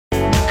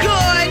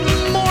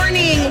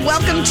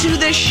to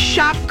the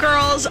Shop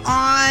Girls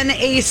on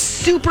a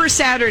Super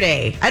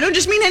Saturday. I don't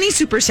just mean any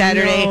Super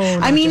Saturday. No,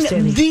 I mean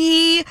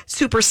the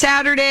Super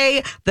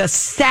Saturday, the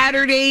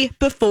Saturday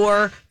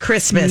before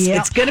Christmas. Yep.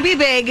 It's going to be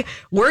big.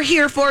 We're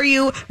here for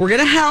you. We're going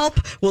to help.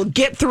 We'll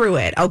get through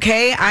it,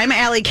 okay? I'm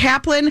Allie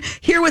Kaplan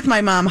here with my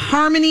mom,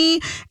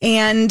 Harmony.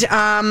 And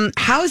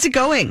how's it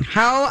going?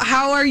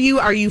 How are you?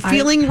 Are you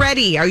feeling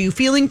ready? Are you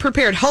feeling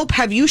prepared? Hope,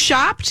 have you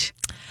shopped?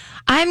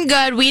 I'm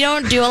good. We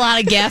don't do a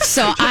lot of gifts,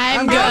 so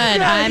I'm good.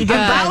 I'm good. I'm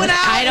bowing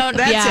out. I don't.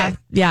 That's it.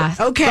 Yeah.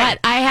 Okay. But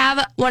I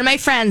have one of my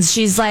friends.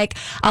 She's like,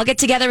 "I'll get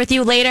together with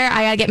you later.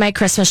 I gotta get my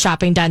Christmas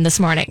shopping done this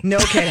morning." No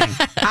kidding.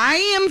 I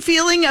am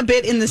feeling a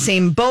bit in the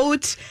same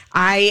boat.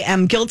 I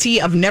am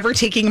guilty of never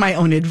taking my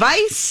own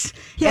advice,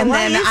 and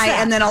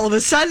then all of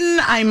a sudden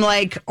I'm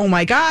like, "Oh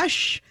my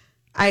gosh,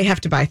 I have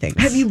to buy things."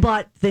 Have you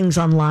bought things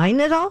online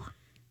at all?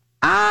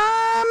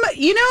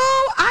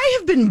 I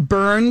have been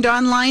burned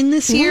online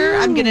this year.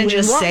 I'm going to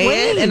just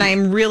say it. And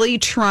I'm really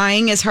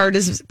trying as hard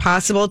as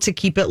possible to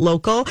keep it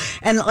local.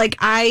 And like,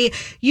 I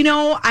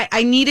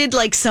needed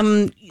like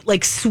some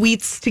like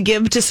sweets to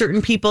give to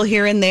certain people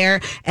here and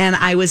there. And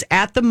I was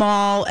at the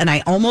mall and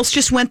I almost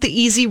just went the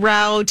easy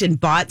route and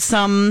bought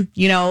some,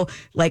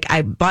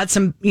 I bought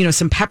some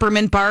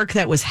peppermint bark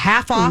that was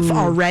half off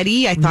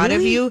already. I thought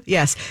of you.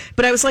 Yes.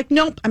 But I was like,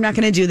 nope, I'm not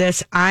going to do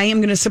this. I am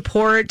going to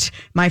support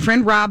my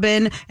friend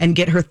Robin and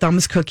get her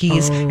Thumbs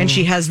cookies. And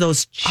she has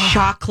those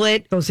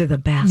chocolate. Those are the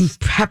best.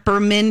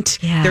 Peppermint.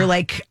 Yeah. They're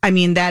like,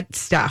 that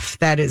stuff,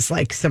 that is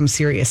like some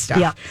serious stuff.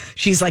 Yeah.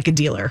 She's like a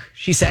dealer.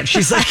 She said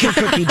she's like a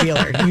cookie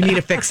dealer. You need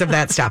a fix of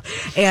that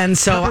stuff. And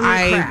so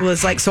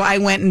I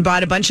went and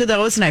bought a bunch of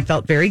those and I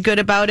felt very good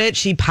about it.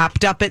 She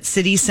popped up at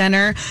City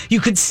Center. You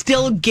could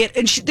still get,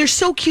 and they're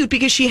so cute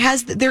because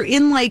they're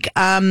in like,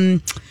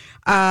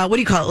 what do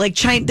you call it? Like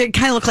they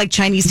kind of look like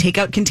Chinese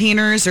takeout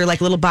containers or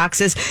like little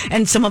boxes.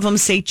 And some of them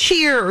say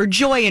cheer or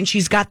joy. And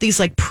she's got these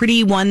like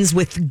pretty ones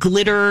with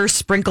glitter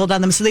sprinkled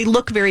on them. So they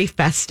look very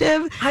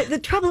festive. The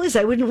trouble is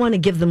I wouldn't want to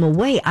give them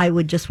away. I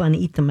would just want to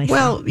eat them myself.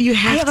 Well, you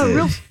have I have a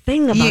real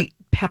thing about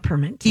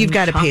peppermint. You've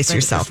got to pace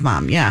yourself,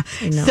 Mom. Yeah.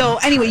 So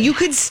anyway, you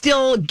could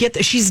still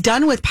get she's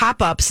done with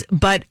pop-ups,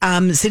 but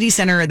City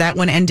Center, that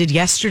one ended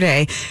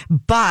yesterday.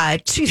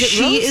 But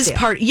she's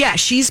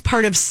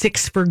part of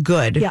Six for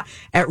Good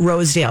at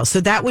Rosedale.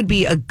 So that would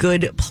be a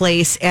good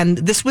place. And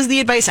this was the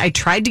advice I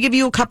tried to give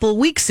you a couple of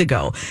weeks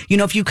ago.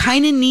 If you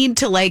kind of need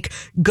to like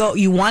go,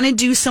 you want to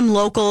do some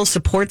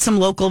support some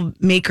local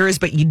makers,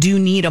 but you do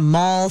need a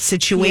mall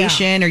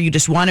situation or you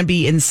just want to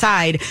be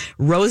inside.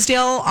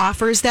 Rosedale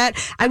offers that.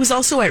 I was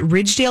also at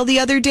Ridgedale the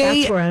other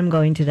day. That's where I'm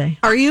going today.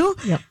 Are you?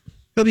 Yep.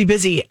 You'll be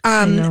busy.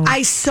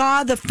 I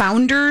saw the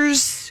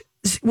Founders.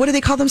 What do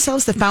they call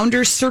themselves? The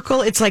Founders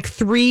Circle. It's like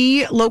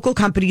 3 local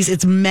companies.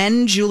 It's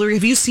men jewelry.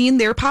 Have you seen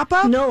their pop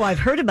up? No, I've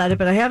heard about it,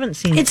 but I haven't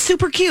seen it. It's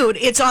super cute.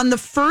 It's on the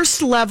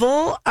first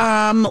level,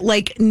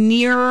 like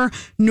near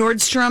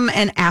Nordstrom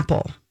and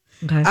Apple.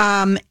 Okay.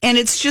 And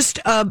it's just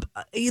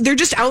they're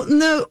just out in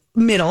the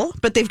middle,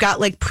 but they've got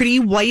like pretty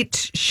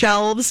white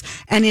shelves,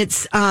 and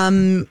it's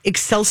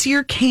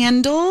Excelsior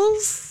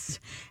candles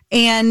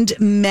and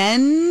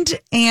Mend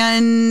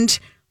and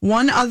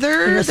one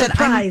other that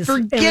I'm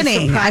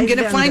forgetting. I'm going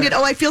to find it.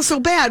 Oh, I feel so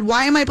bad.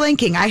 Why am I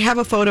blanking? I have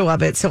a photo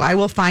of it, so I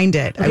will find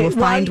it. Okay, I will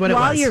find what it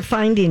was. While you're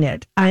finding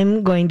it,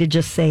 I'm going to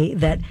just say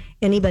that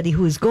anybody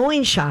who is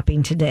going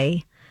shopping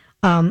today,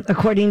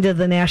 according to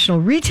the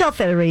National Retail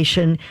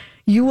Federation,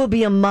 you will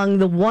be among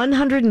the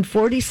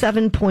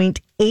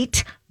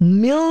 147.8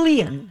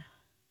 million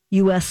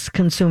U.S.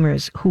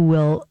 consumers who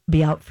will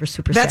be out for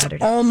Super Saturday.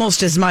 That's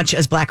almost as much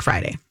as Black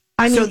Friday.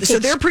 So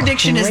their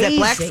prediction is that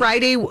Black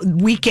Friday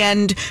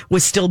weekend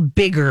was still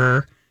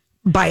bigger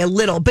by a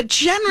little. But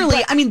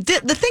generally,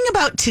 the thing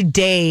about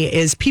today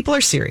is people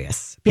are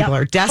serious. People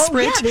are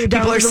desperate.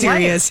 People are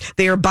serious.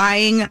 They are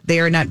buying. They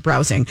are not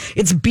browsing.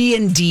 It's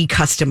B&D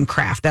Custom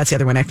Craft. That's the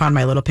other one. I found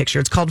my little picture.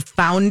 It's called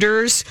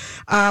Founders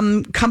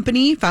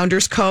Company,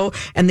 Founders Co.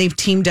 And they've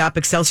teamed up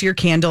Excelsior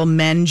Candle,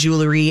 Men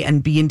Jewelry,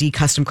 and B&D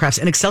Custom Crafts.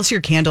 And Excelsior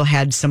Candle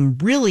had some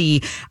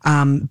really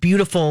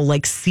beautiful,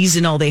 like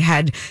seasonal. They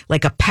had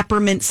like a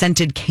peppermint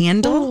scented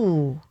candle.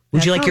 Ooh.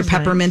 Would you like your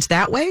peppermint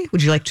that way?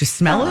 Would you like to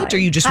smell it, or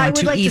you just want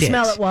to eat it? I would like to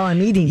smell it while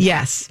I'm eating it.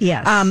 Yes.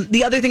 Yes.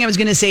 The other thing I was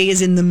going to say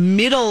is in the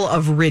middle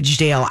of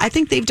Ridgedale, I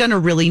think they've done a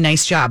really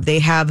nice job. They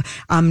have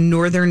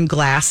Northern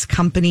Glass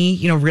Company.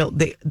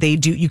 They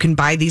do. You can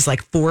buy these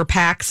like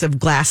 4-packs of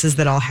glasses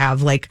that all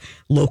have like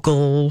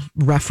local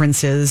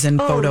references and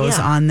photos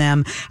on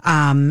them.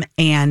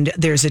 And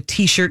there's a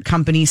T-shirt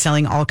company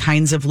selling all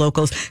kinds of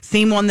locals.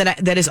 Same one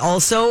that is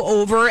also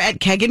over at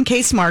Keg and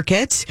Case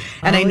Market.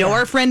 And I know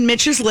our friend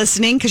Mitch is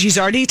listening because she's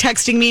already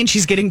texting me and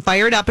she's getting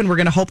fired up, and we're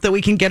going to hope that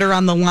we can get her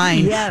on the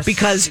line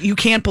because you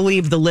can't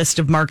believe the list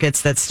of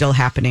markets that's still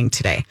happening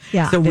today.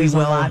 Yeah, so there's a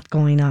lot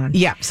going on.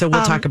 Yeah, so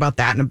we'll talk about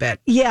that in a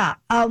bit. Yeah,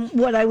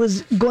 what I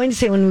was going to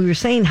say when we were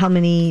saying how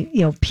many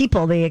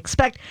people they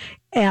expect,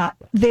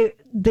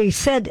 they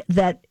said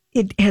that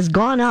it has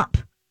gone up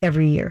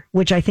every year,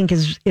 which I think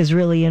is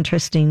really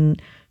interesting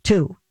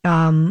too.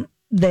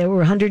 there were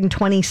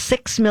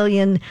 126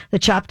 million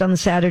that shopped on the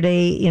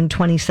Saturday in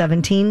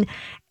 2017.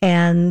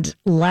 And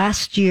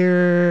last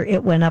year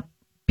it went up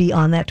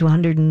beyond that to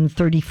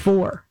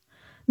 134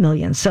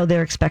 million. So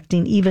they're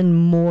expecting even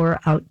more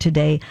out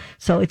today.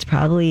 So it's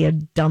probably a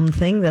dumb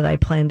thing that I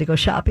plan to go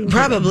shopping.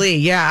 Probably,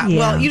 yeah.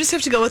 Well, you just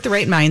have to go with the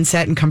right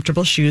mindset and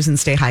comfortable shoes and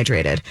stay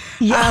hydrated.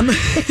 Yeah.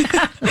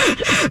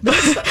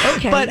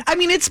 Okay. But I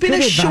mean, it's been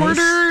a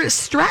shorter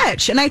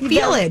stretch, and I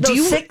feel it.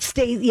 Those 6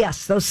 days,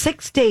 yes, those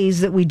 6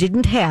 days that we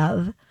didn't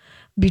have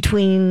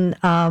between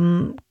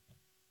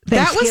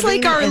that was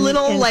like our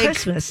little like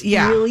Christmas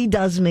really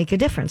does make a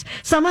difference.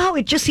 Somehow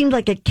it just seemed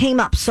like it came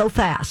up so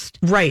fast,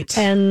 right?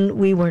 And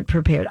we weren't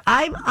prepared.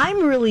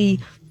 I'm really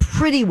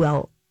pretty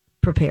well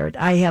prepared.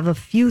 I have a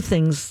few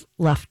things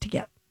left to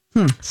get.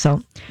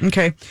 So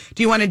okay.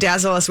 Do you want to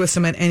dazzle us with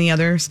any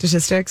other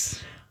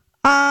statistics?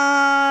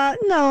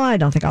 No, I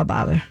don't think I'll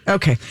bother.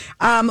 Okay.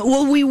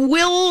 Well, we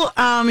will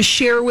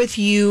share with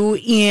you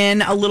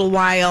in a little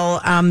while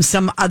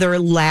some other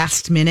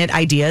last minute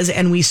ideas,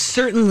 and we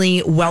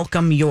certainly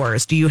welcome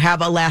yours. Do you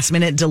have a last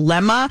minute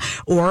dilemma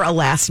or a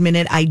last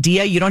minute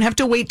idea? You don't have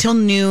to wait till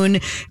noon.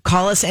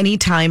 Call us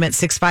anytime at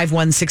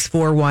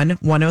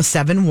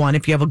 651-641-1071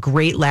 if you have a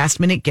great last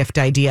minute gift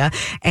idea.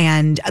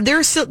 And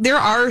there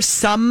are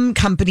some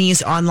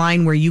companies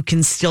online where you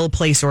can still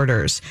place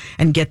orders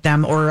and get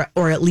them, or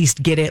at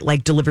least get it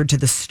like delivered to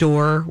the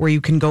store where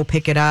you can go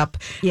pick it up.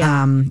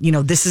 Yeah.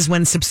 This is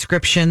when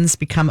subscriptions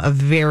become a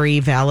very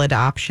valid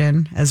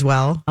option as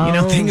well.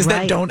 Things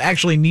that don't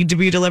actually need to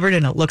be delivered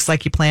and it looks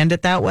like you planned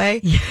it that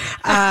way.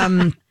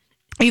 Yeah.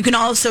 You can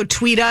also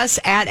tweet us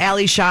at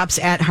Alley Shops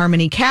at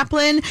Harmony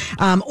Kaplan,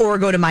 or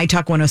go to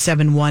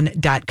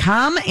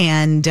mytalk1071.com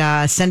and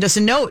send us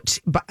a note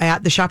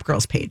at the Shop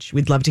Girls page.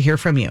 We'd love to hear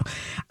from you.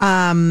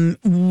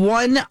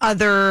 One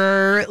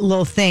other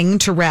little thing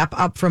to wrap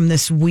up from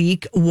this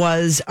week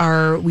was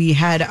we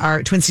had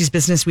our Twin Cities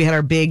Business. We had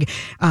our big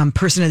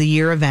Person of the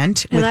Year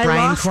event with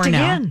Brian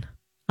Cornell. Again.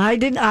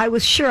 I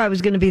was sure I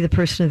was going to be the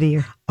Person of the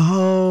Year.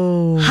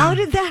 Oh. How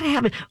did that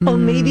happen? Oh,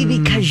 maybe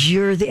because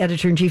you're the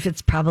editor-in-chief.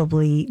 It's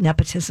probably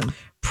nepotism.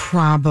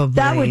 Probably.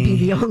 That would be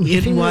the only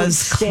thing that would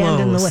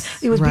stand in the way.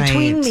 It was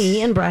between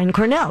me and Brian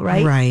Cornell,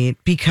 right? Right.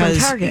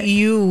 Because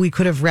we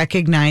could have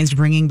recognized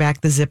bringing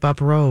back the zip-up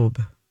robe.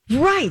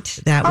 Right.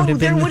 That would have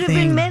been there would have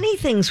been many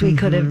things we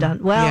could have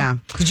done. Well, yeah.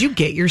 Did you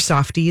get your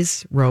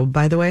Softies robe,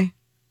 by the way?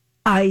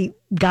 I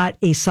got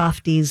a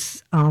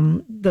Softies,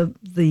 not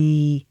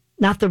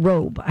the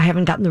robe. I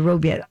haven't gotten the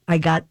robe yet. I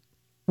got,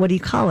 what do you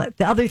call it?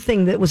 The other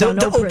thing that was on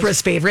Oprah's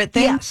favorite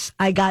thing? Yes.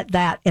 I got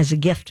that as a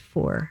gift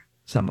for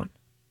someone.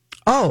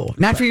 Oh,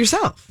 not for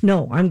yourself?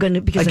 No, I'm going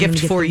to, because a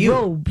gift for you.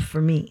 Robe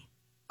for me.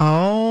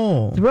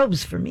 Oh. The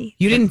robe's for me.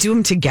 You didn't do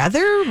them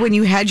together when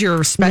you had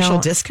your special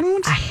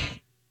discount?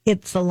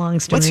 It's a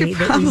long story. What's your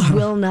problem? That we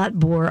will not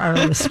bore our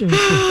listeners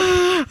with.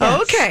 Yes.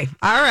 Okay.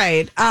 All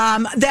right.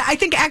 I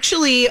think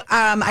actually,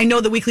 I know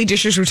the Weekly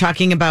Dishers were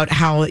talking about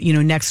how,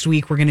 next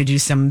week we're going to do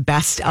some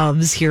best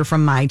ofs here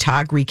from My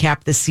Talk,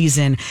 recap the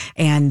season.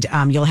 And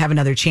you'll have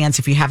another chance,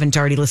 if you haven't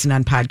already listened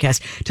on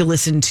podcast, to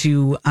listen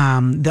to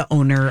the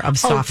owner of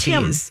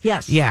Softies. Tim.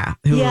 Yes. Yeah.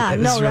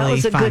 That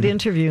was a good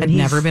interview. Had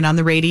never been on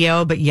the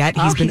radio, but yet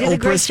he's been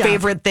Oprah's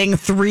favorite thing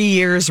 3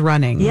 years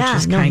running. Yeah.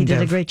 He did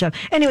a great job.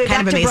 Anyway,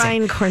 back to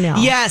Brian Cornell.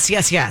 Yes.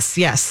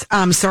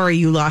 I'm sorry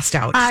you lost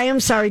out. I am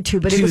sorry too,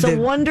 but it was a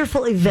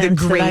wonderful event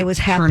that I was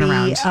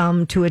happy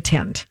to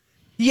attend.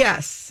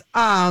 Yes.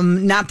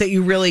 Not that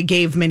you really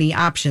gave many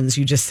options.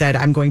 You just said,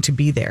 I'm going to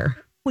be there.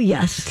 Well,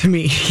 yes. To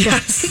me,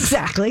 yes.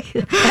 Exactly.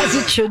 As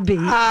it should be.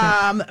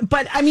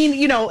 But I mean,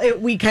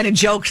 we kind of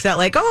joked that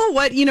like,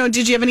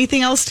 did you have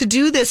anything else to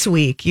do this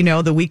week?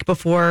 The week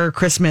before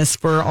Christmas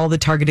for all the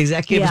Target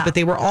executives, but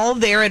they were all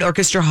there at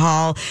Orchestra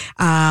Hall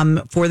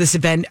for this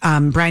event.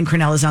 Brian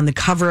Cornell is on the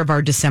cover of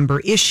our December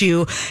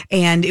issue,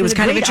 and it was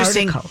kind of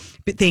interesting. Article.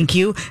 Thank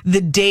you. The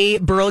day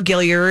Burl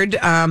Gilliard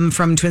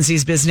from Twin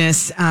Cities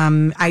Business,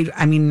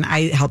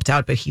 I helped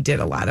out, but he did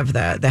a lot of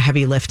the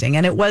heavy lifting.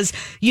 And it was,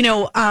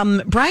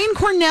 Brian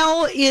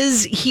Cornell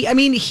he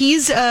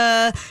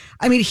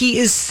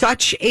is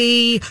such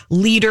a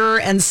leader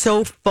and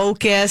so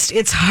focused.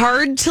 It's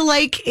hard to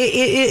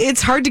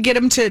it's hard to get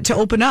him to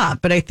open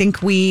up, but I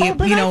think we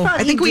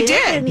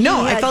did.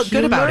 No, I felt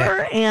good about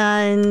it.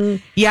 And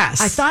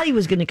yes, I thought he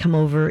was going to come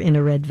over in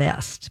a red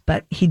vest,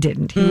 but he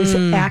didn't. He was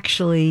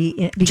actually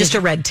just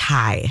a red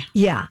tie.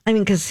 Yeah.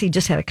 Because he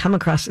just had to come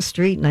across the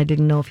street and I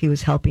didn't know if he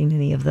was helping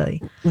any of the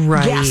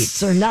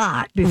guests or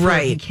not before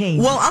he came.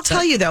 Well, I'll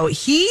tell you though,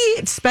 he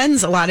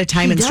spends a lot of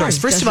time in stores.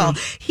 First of all,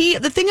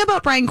 the thing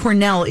about Brian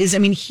Cornell is,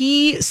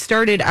 he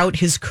started out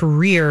his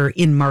career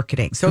in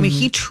marketing. So,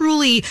 he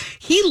truly,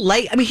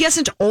 he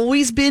hasn't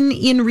always been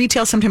in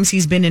retail. Sometimes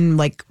he's been in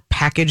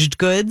packaged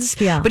goods.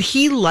 Yeah. But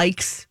he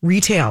likes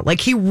retail. Like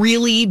he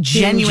really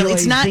genuinely,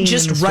 it's not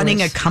just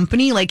running a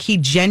company. Like he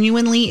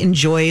genuinely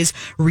enjoys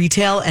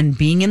retail and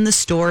being in the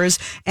stores.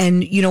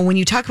 And, you know, when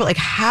you talk about like,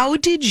 how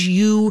did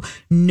you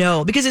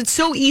know? Because it's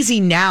so easy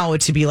now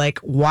to be like,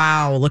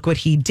 wow, look what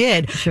he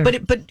did. Sure.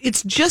 But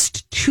it's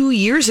just 2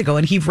 years ago.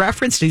 And he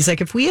referenced it. He's like,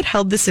 if we had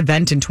held this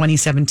event in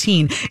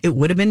 2017, it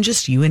would have been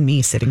just you and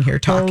me sitting here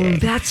talking. Oh,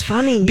 that's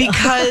funny.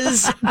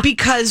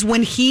 Because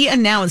when he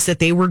announced that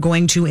they were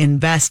going to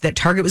invest, that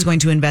Target was going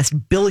to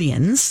invest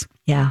billions,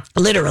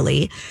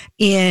 literally,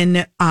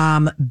 in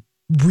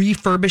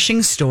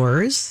refurbishing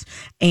stores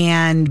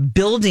and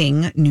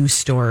building new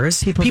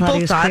stores, people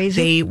thought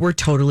they were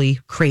totally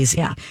crazy.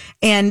 Yeah.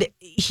 And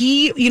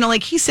he, you know,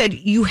 like he said,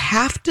 you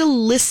have to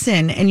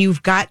listen and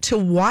you've got to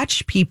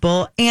watch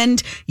people.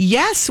 And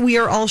yes, we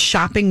are all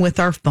shopping with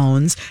our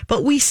phones,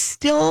 but we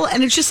still,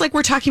 and it's just like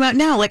we're talking about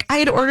now, like I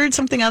had ordered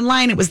something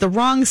online. It was the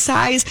wrong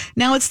size.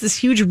 Now it's this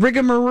huge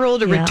rigmarole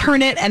to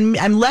return it. And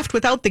I'm left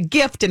without the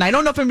gift. And I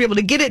don't know if I'm going to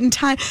be able to get it in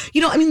time. You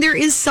know, I mean, there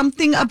is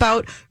something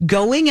about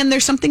going and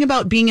there's something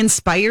about being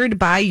inspired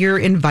by your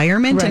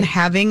environment and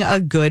having a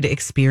good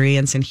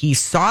experience. And he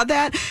saw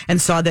that and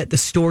saw that the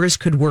stores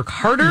could work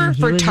harder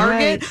for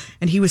Target.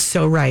 And he was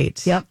so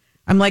right. Yep.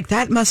 I'm like,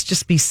 that must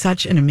just be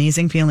such an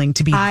amazing feeling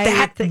to be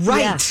that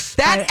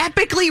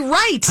epically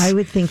right. I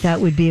would think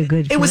that would be a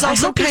good feeling. It was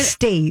also I hope it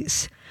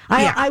stays.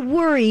 I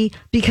worry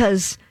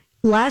because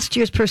last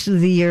year's Person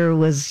of the Year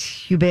was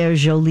Hubert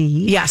Joly.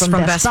 Yes, from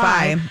Best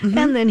Buy. Mm-hmm.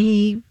 And then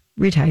he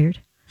retired.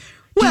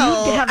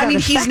 Well, I mean,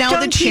 he's now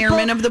the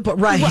chairman of the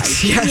board. Right.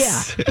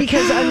 Yes. Yeah.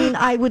 Because, I mean,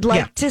 I would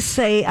like to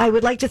say, I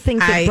would like to think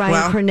that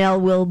Brian Cornell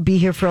will be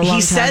here for a long time.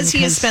 He says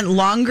he has spent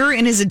longer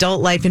in his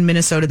adult life in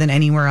Minnesota than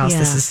anywhere else. Yeah.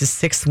 This is his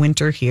 6th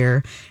winter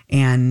here.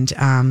 And,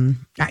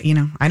 you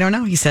know, I don't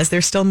know. He says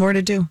there's still more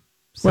to do.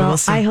 So we'll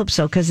see. I hope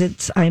so, because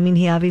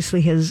he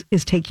obviously is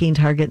taking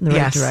Target in the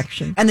right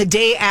direction. And the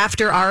day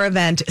after our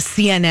event,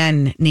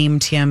 CNN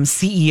named him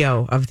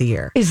CEO of the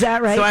year. Is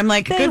that right? So I'm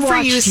like, good for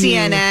you,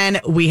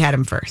 CNN. We had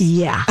him first.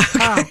 Yeah. Okay.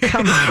 Oh,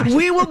 come on.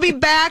 We will be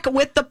back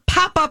with the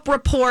pop-up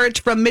report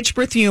from Mich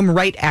Berthiaume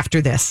right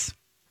after this.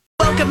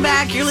 Welcome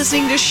back. You're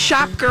listening to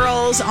Shop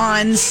Girls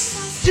on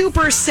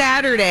Super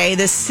Saturday,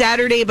 the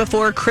Saturday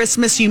before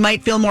Christmas. You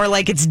might feel more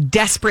like it's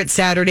Desperate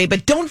Saturday,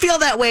 but don't feel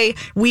that way.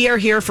 We are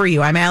here for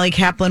you. I'm Allie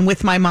Kaplan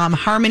with my mom,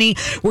 Harmony.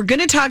 We're going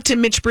to talk to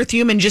Mich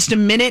Berthiaume in just a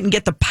minute and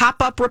get the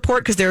pop-up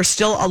report because there are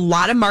still a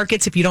lot of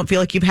markets if you don't feel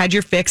like you've had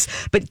your fix.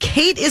 But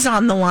Kate is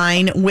on the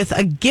line with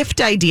a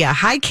gift idea.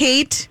 Hi,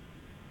 Kate.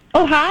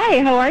 Oh,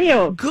 hi. How are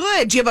you?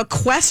 Good. Do you have a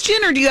question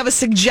or do you have a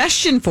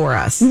suggestion for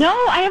us? No,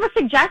 I have a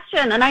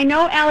suggestion. And I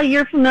know, Allie,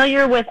 you're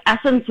familiar with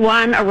Essence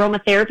One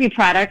aromatherapy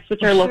products,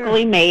 which are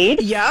locally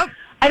made. Yep.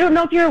 I don't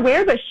know if you're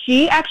aware, but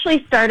she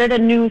actually started a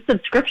new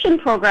subscription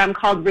program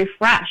called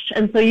Refresh.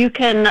 And so you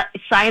can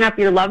sign up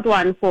your loved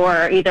one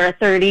for either a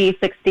 30,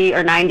 60,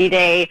 or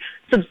 90-day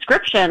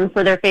subscription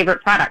for their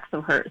favorite products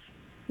of hers.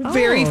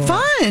 Very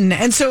fun.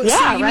 And so,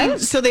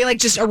 so they like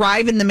just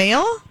arrive in the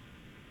mail?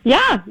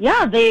 Yeah.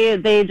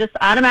 They just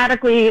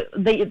automatically,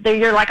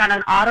 you're like on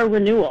an auto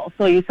renewal.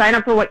 So you sign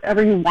up for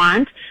whatever you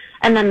want,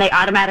 and then they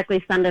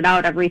automatically send it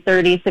out every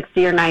 30,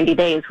 60, or 90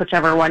 days,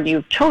 whichever one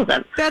you've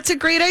chosen. That's a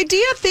great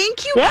idea.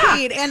 Thank you,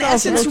 Kate. And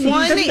Essence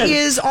One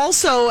is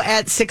also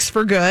at 6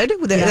 for Good.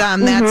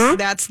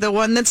 That's the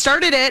one that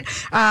started it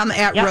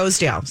at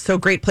Rosedale. So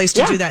great place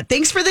to do that.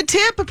 Thanks for the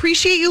tip.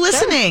 Appreciate you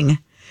listening. Sure.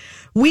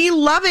 We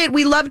love it.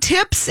 We love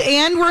tips,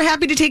 and we're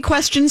happy to take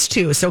questions,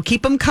 too. So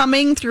keep them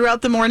coming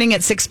throughout the morning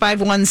at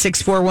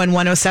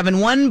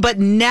 651-641-1071. But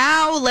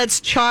now let's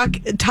talk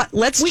and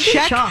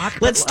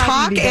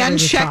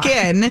check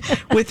in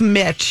with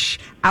Mich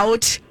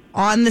out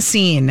on the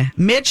scene.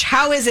 Mich,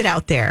 how is it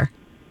out there?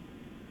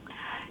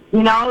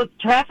 You know,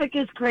 traffic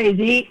is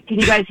crazy. Can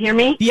you guys hear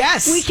me?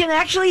 Yes. We can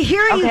actually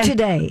hear you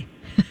today.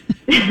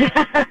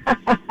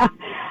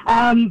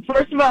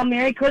 First of all,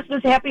 Merry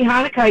Christmas, Happy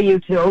Hanukkah, you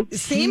two.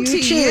 Same to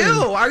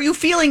you. Are you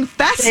feeling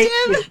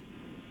festive?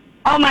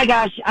 Oh my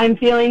gosh, I'm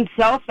feeling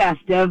so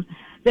festive.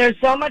 There's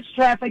so much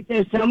traffic.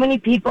 There's so many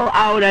people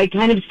out. I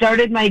kind of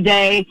started my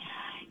day.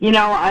 You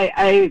know,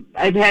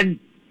 I've had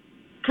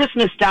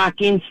Christmas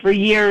stockings for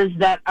years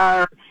that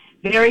are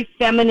very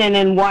feminine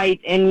and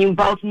white, and you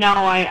both know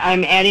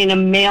I'm adding a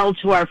male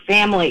to our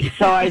family.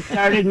 So I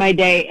started my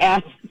day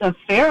at the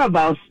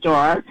Faribault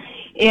store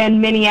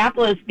in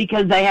Minneapolis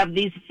because they have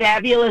these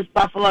fabulous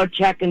Buffalo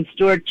check and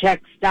Stuart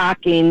check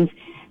stockings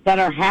that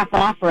are half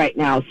off right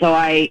now. So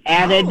I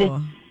added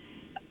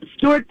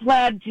Stuart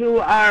plaid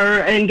to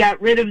and got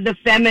rid of the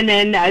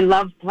feminine. I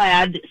love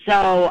plaid.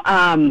 So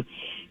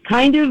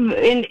kind of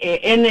in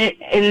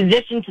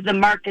addition to the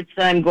markets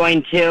that I'm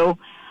going to,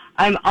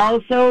 I'm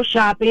also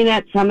shopping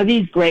at some of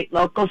these great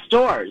local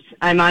stores.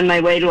 I'm on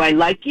my way to I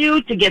Like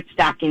You to get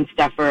stocking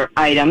stuffer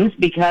items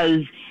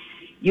because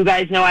you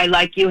guys know I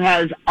Like You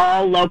has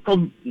all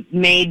local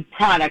made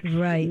products,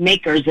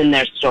 makers in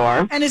their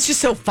store. And it's just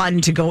so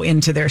fun to go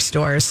into their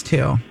stores,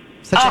 too.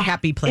 Such a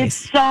happy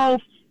place. It's so,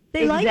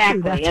 they like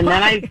you, that's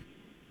why.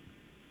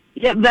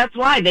 Yeah, that's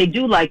why they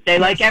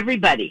like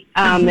everybody.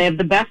 They have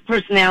the best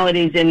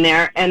personalities in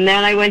there. And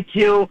then I went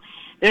to,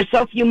 there's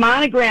so few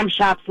monogram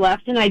shops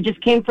left, and I just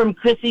came from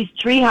Chrissy's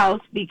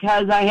Treehouse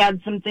because I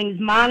had some things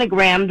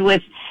monogrammed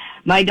with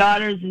my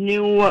daughter's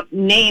new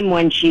name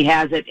when she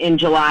has it in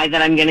July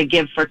that I'm going to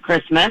give for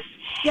Christmas.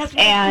 Yes,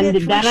 and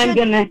Mitch, then I'm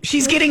going to...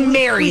 She's getting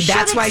married.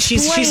 That's why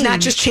she's not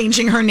just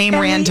changing her name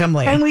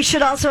randomly. And we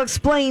should also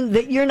explain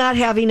that you're not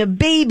having a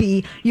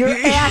baby. You're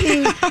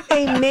adding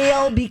a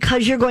male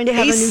because you're going to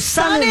have a new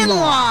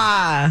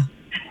son-in-law.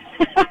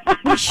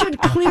 We should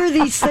clear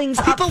these things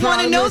up. People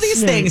want to know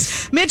these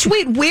things. Mitch,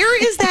 wait,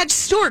 where is that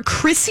store?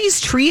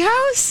 Chrissy's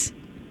Treehouse?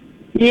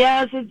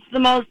 Yes, it's the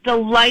most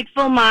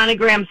delightful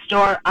monogram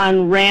store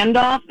on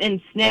Randolph and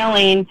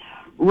Snelling,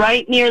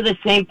 right near the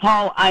St.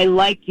 Paul I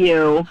Like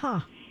You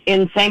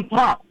in St.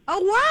 Paul.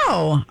 Oh,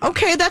 wow.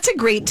 Okay, that's a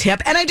great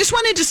tip. And I just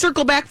wanted to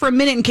circle back for a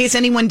minute in case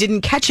anyone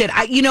didn't catch it.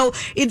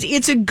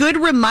 It's a good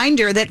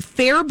reminder that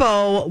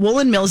Faribault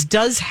Woolen Mills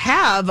does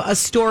have a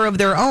store of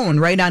their own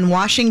right on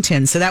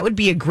Washington. So that would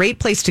be a great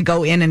place to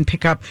go in and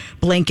pick up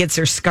blankets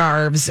or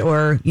scarves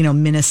or,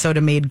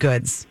 Minnesota-made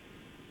goods.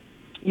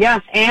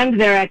 Yes,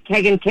 and they're at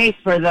Keg and Case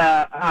for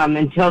the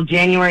until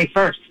January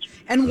 1st.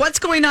 And what's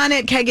going on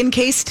at Keg and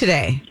Case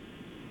today?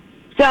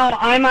 So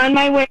I'm on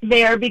my way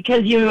there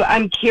because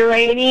I'm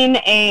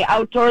curating a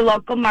outdoor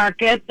local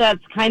market that's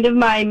kind of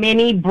my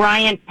mini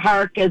Bryant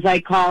Park, as I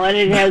call it.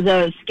 It has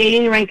a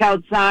skating rink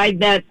outside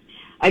that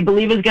I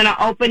believe is going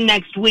to open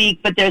next week,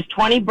 but there's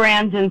 20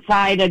 brands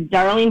inside a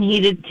darling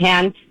heated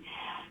tent.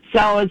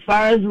 So as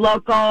far as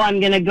local, I'm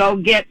going to go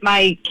get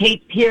my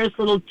Kate Pierce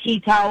little tea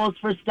towels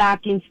for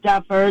stocking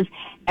stuffers.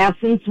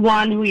 Essence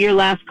One, who your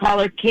last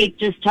caller, Kate,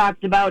 just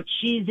talked about,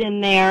 she's in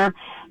there.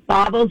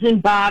 Bobbles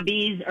and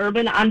Bobbies,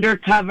 Urban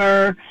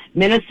Undercover,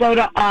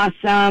 Minnesota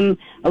Awesome,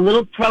 a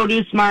little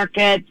produce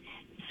market.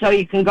 So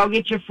you can go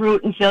get your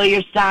fruit and fill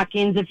your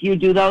stockings if you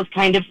do those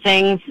kind of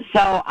things.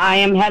 So I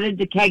am headed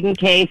to Keg and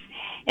Case.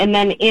 And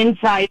then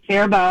inside,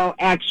 Faribault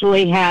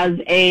actually has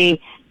a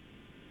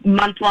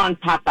month-long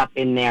pop-up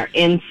in there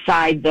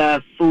inside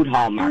the food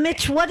hall market.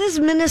 Mitch, what is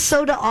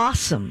Minnesota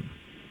Awesome?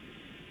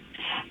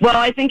 Well,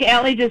 I think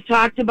Allie just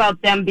talked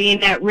about them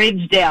being at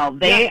Ridgedale.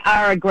 They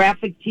are a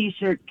graphic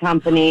T-shirt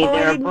company.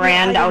 They're a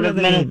brand out of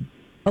Minnesota.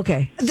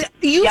 Okay.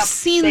 You've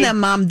seen them,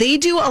 Mom. They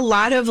do a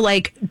lot of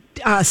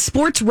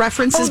sports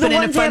references, but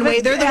in a fun way.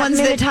 They're the ones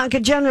that Minnetonka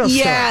General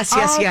Store. Yes.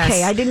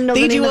 Okay, I didn't know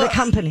the name of the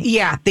company.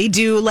 Yeah, they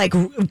do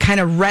kind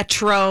of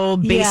retro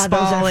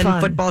baseball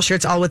and football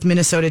shirts, all with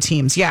Minnesota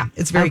teams. Yeah,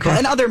 it's very cool,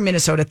 and other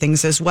Minnesota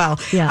things as well.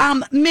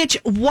 Yeah. Mitch,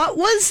 what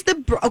was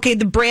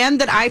the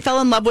brand that I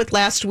fell in love with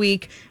last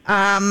week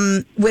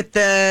with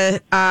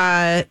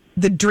the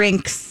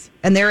drinks,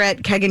 and they're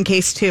at Keg and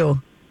Case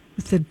too.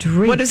 The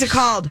drinks. What is it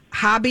called?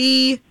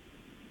 Hobby.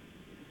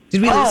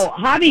 Did we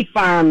Hobby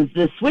Farms,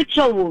 the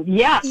Switchel,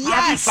 yes.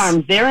 Hobby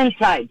Farms, they're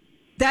inside.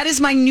 That is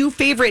my new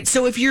favorite.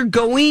 So if you're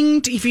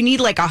if you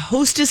need a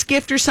hostess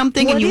gift or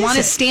something and you want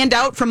to stand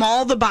out from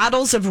all the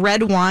bottles of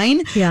red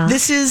wine,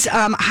 this is,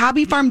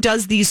 Hobby Farm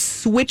does these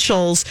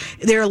Switchels.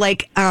 They're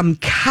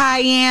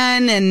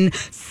cayenne and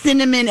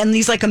cinnamon and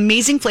these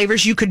amazing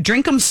flavors. You could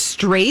drink them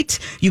straight.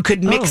 You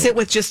could mix it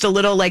with just a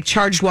little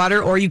charged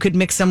water, or you could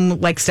mix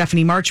them like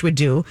Stephanie March would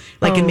do,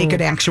 and make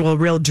it actual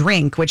real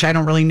drink, which I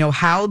don't really know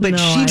how, but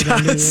she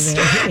does.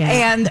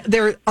 And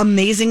they're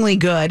amazingly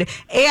good.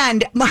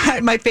 And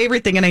my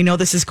favorite thing, and I know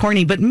this is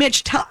corny, but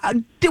Mitch,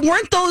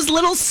 weren't those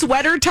little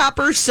sweater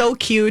toppers so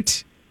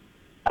cute?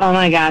 Oh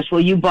my gosh!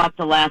 Well, you bought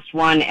the last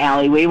one,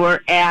 Allie. We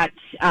were at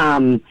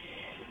Tattersall.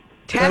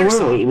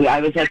 I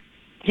was at.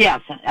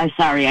 Yes, I'm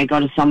sorry. I go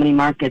to so many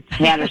markets.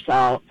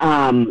 Tattersall,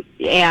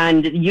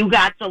 and you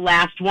got the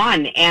last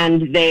one,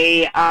 and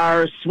they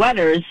are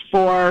sweaters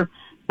for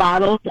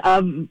bottles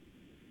of.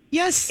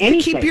 Yes,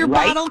 anything, keep your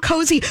bottle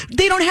cozy.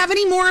 They don't have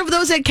any more of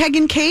those at Keg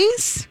and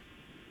Case?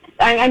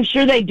 I'm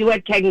sure they do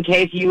at Keg and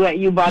Case.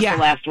 You bought the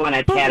last one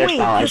at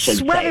Tattersall, I should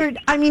sweater,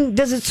 say.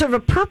 Does it serve a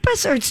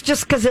purpose, or it's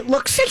just because it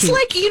looks It's cute?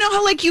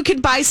 how you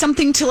could buy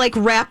something to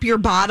wrap your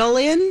bottle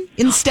in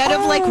instead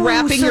of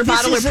wrapping your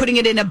bottle or putting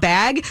it in a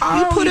bag.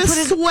 You put a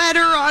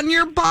sweater on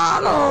your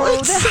bottle.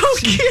 It's so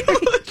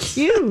cute.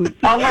 Cute.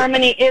 Oh,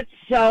 Harmony, it's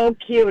so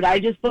cute. I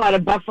just bought a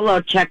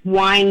Buffalo Check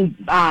wine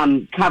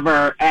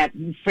cover at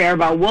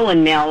Faribault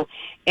Woolen Mill,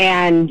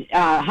 and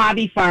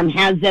Hobby Farm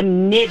has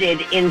them knitted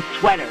in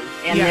sweaters,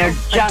 and they're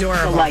just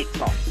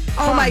delightful.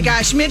 Oh my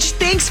gosh, Mitch,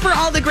 thanks for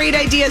all the great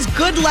ideas.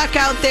 Good luck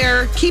out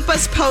there. Keep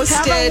us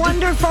posted. Have a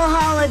wonderful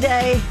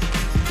holiday.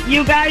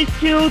 You guys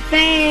too,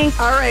 thanks.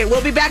 All right,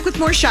 we'll be back with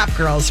more Shop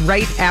Girls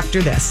right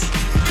after this.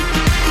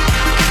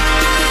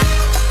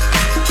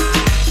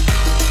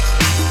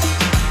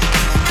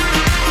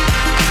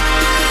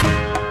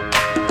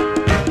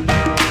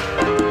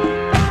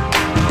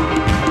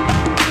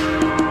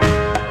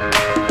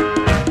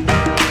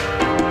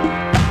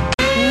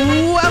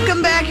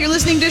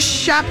 Listening to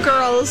Shop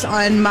Girls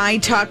on My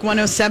Talk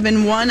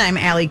 107.1. I'm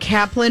Allie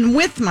Kaplan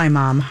with my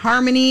mom,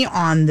 Harmony,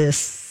 on this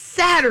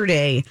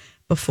Saturday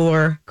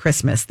before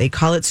Christmas. They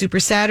call it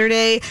Super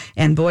Saturday,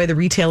 and boy, the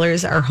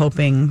retailers are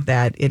hoping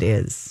that it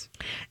is.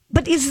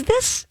 But is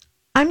this,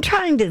 I'm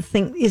trying to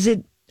think, is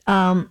it,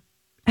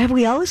 have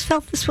we always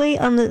felt this way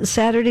on the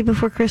Saturday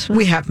before Christmas?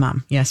 We have,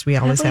 Mom. Yes, we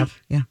always have.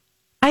 Yeah.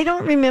 I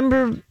don't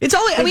remember. It's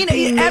always, I mean,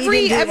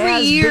 every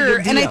year.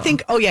 And I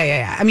think,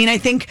 yeah. I mean, I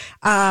think.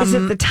 Is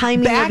it the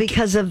timing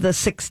because of the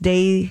 6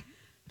 day?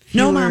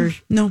 No, Mom.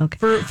 No.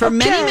 Okay. For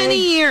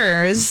many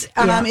years,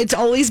 it's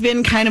always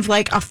been kind of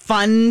like a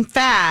fun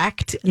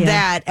fact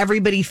that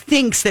everybody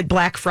thinks that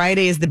Black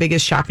Friday is the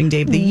biggest shopping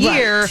day of the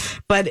year.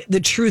 But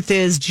the truth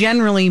is,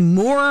 generally,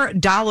 more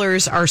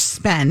dollars are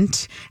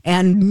spent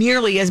and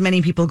nearly as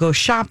many people go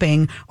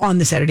shopping on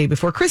the Saturday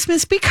before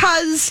Christmas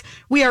because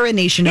we are a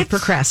nation of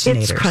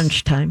procrastinators. It's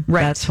crunch time.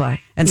 Right. That's why.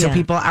 And so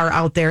people are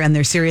out there and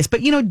they're serious.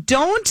 But,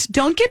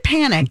 don't get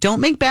panicked. Don't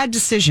make bad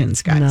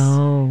decisions, guys.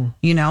 No.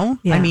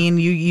 I mean,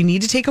 you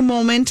need to take a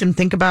moment and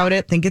think about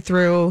it, think it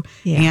through.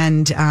 Yeah.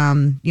 And,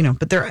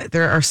 but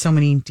there are so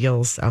many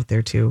deals out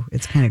there, too.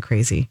 It's kind of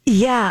crazy.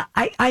 Yeah.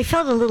 I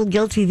felt a little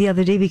guilty the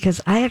other day because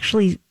I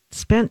actually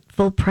spent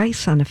full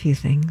price on a few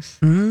things.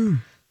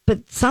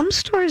 But some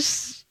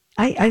stores,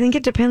 I think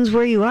it depends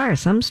where you are.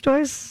 Some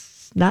stores...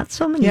 Not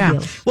so many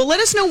deals. Well, let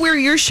us know where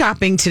you're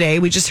shopping today.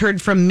 We just heard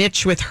from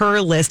Mitch with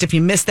her list. If you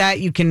missed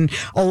that, you can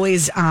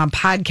always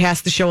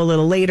podcast the show a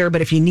little later.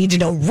 But if you need to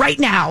know right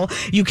now,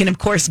 you can, of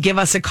course, give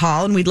us a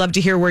call, and we'd love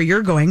to hear where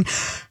you're going.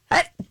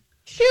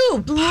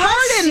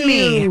 Pardon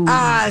me.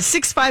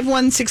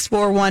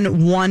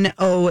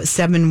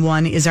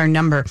 651-641-1071 is our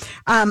number.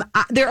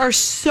 There are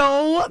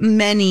so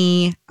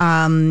many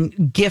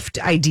gift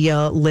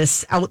idea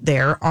lists out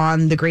there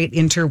on the great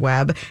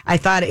interweb. I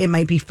thought it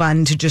might be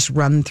fun to just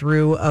run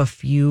through a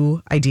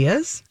few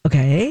ideas.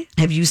 Okay.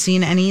 Have you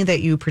seen any that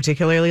you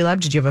particularly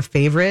love? Did you have a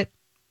favorite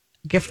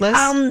gift list?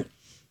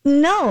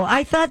 No,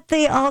 I thought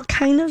they all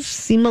kind of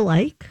seem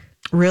alike.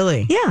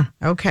 Really? Yeah.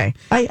 Okay.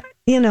 I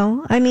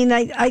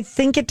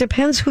think it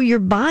depends who you're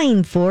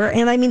buying for.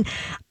 And I mean,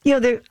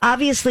 there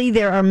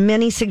are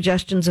many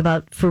suggestions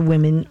for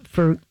women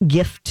for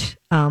gift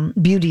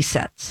beauty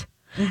sets.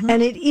 Mm-hmm.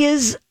 And it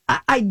is,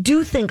 I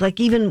do think, like,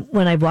 even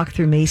when I walk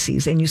through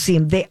Macy's and you see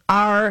them, they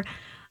are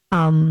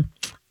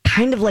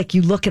kind of like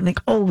you look and think,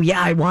 oh,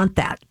 yeah, I want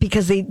that,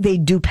 because they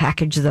do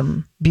package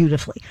them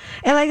beautifully.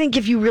 And I think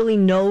if you really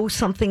know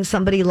something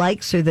somebody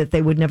likes or that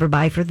they would never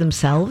buy for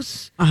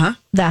themselves,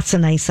 that's a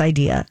nice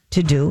idea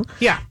to do.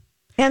 Yeah.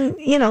 And,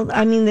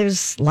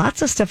 there's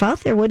lots of stuff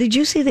out there. What did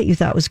you see that you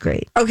thought was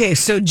great? Okay,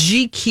 so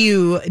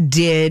GQ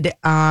did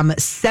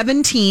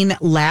 17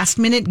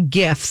 last-minute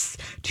gifts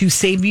to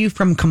save you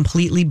from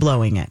completely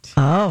blowing it.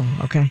 Oh,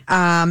 okay.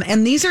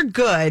 And these are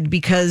good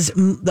because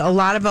a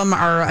lot of them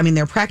are,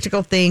 they're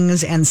practical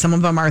things, and some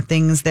of them are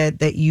things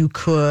that you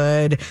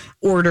could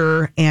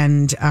order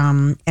and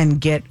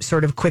get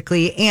sort of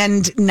quickly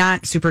and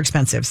not super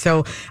expensive.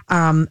 So,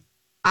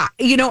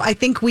 I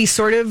think we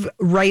sort of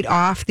write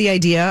off the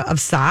idea of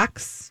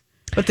socks,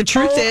 but the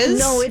truth is...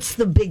 No, it's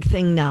the big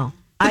thing now.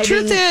 The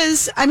truth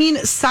is,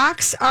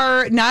 socks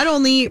are not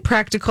only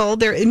practical,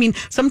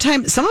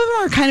 sometimes some of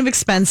them are kind of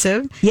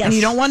expensive, and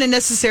you don't want to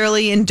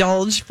necessarily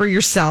indulge for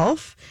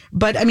yourself,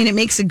 but it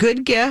makes a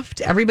good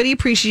gift. Everybody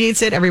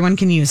appreciates it. Everyone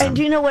can use them. And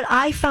do you know what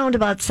I found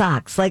about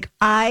socks? Like,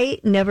 I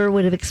never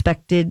would have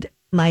expected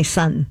my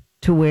son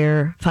to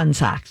wear fun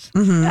socks.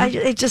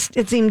 Mm-hmm.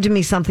 It seemed to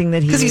me something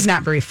that because he's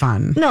not very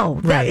fun. No,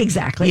 right?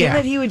 Exactly. Yeah. And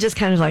that he would just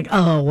kind of like,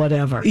 oh,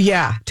 whatever.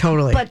 Yeah,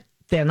 totally. But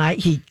then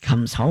he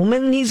comes home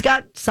and he's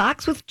got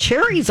socks with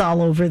cherries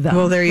all over them.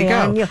 Well, there you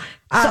go.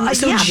 So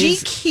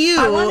GQ.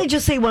 I want to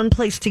just say one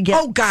place to get.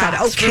 Oh God!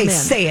 Socks okay,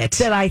 say it.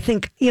 That I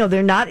think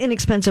they're not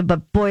inexpensive,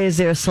 but boy, is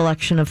there a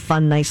selection of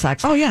fun, nice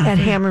socks. Oh yeah, at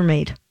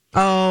Hammermade.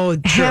 Oh,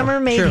 true,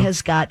 Hammermade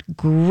has got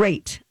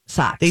great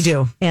socks. They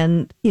do.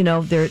 And, they're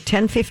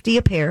 $10.50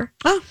 a pair.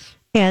 Oh.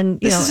 And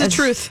this is the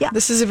truth. Yeah.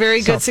 This is a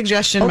very good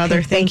suggestion,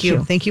 Mother. Thank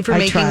you. Thank you for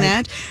making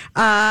that.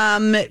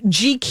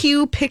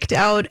 GQ picked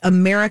out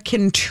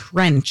American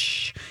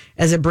Trench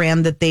as a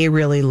brand that they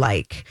really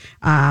like.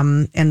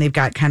 And they've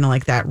got kind of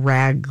like that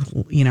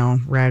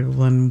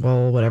raglan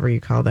wool, whatever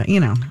you call that.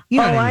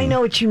 I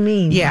know what you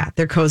mean. Yeah,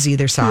 they're cozy,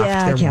 they're soft,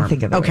 they're warm.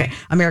 Think of it. Okay,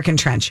 American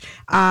Trench.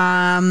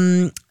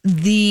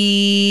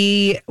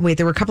 There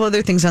were a couple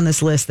other things on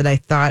this list that I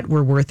thought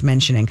were worth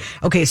mentioning.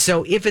 Okay,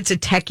 so if it's a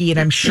techie, and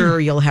I'm sure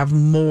you'll have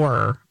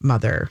more,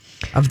 Mother,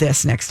 of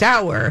this next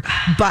hour,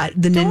 but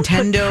the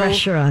Nintendo, put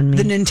pressure on me.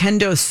 The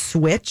Nintendo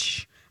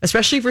Switch,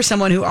 especially for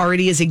someone who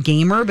already is a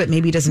gamer but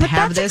maybe doesn't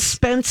have that's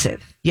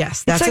expensive.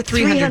 Yes, that's like a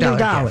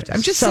 $300 gift.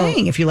 I'm just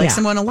saying, if you like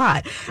someone a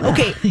lot.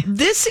 Okay,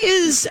 this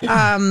is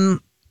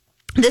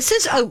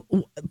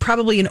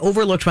probably an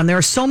overlooked one. There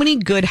are so many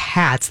good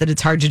hats that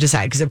it's hard to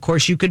decide, because of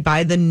course you could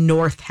buy the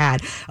North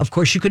hat. Of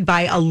course you could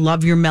buy a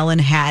Love Your Melon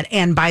hat.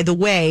 And by the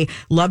way,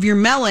 Love Your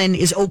Melon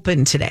is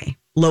open today.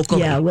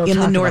 locally in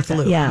the North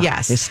Loop. Yeah,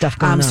 yes. There's stuff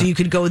going on. So you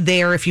could go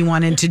there if you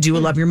wanted to do a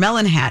Love Your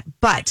Melon hat.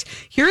 But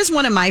here's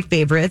one of my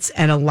favorites,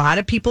 and a lot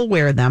of people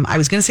wear them. I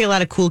was going to say a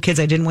lot of cool kids.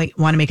 I didn't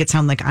want to make it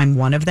sound like I'm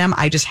one of them.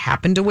 I just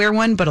happen to wear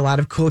one, but a lot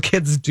of cool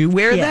kids do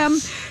wear them.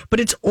 But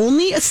it's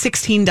only a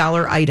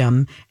 $16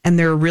 item, and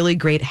they're a really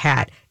great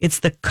hat. It's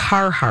the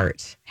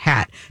Carhartt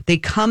hat. They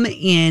come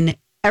in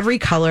every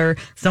color.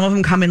 Some of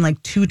them come in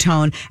like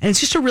two-tone, and it's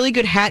just a really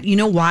good hat. You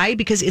know why?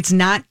 Because it's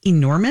not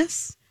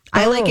enormous.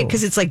 I like it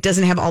because it's like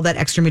doesn't have all that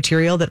extra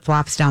material that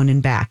flops down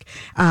and back.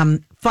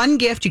 Fun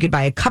gift. You could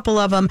buy a couple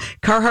of them.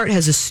 Carhartt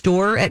has a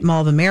store at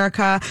Mall of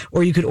America,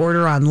 or you could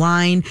order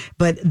online.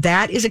 But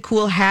that is a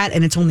cool hat,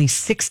 and it's only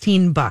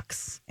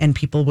 $16, and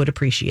people would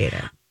appreciate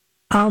it.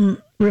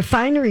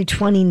 Refinery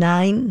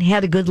 29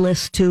 had a good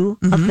list too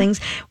of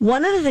things.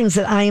 One of the things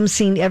that I am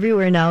seeing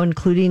everywhere now,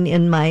 including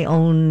in my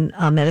own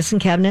medicine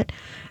cabinet,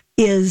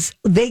 is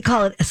they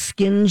call it a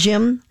skin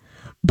gym,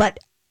 but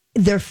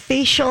their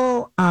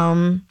facial,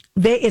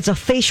 it's a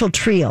facial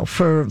trio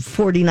for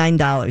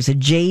 $49, a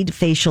jade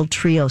facial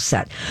trio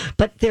set.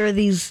 But there are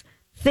these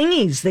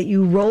thingies that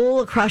you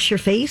roll across your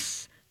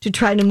face to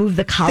try to move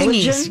the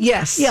collagen. Thingies,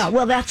 yes. Yeah,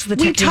 well, that's the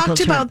we technical talked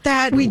term. about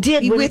that. We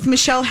did with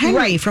Michelle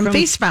Henry from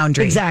Face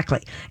Foundry.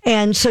 Exactly.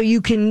 And so you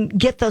can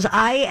get those.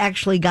 I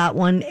actually got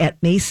one at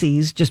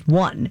Macy's, just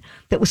one,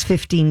 that was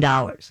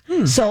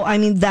 $15. So, I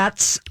mean,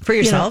 that's... For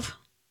yourself?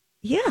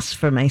 Yes,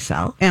 for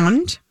myself.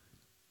 And?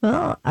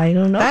 Well, I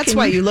don't know. That's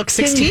why you look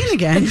 16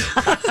 again.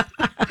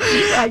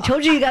 I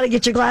told you got to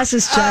get your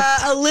glasses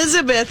checked.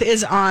 Elizabeth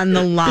is on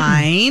the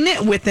line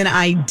with an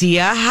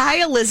idea.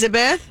 Hi,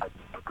 Elizabeth.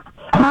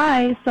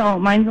 Hi. So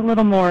mine's a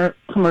little more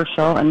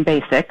commercial and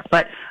basic,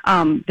 but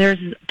there's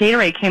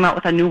Gatorade came out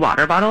with a new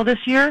water bottle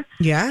this year.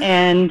 Yeah.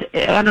 And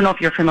I don't know if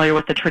you're familiar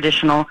with the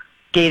traditional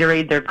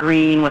Gatorade. They're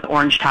green with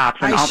orange tops,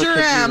 and all the kids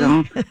use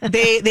them.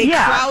 They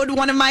crowd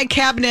one of my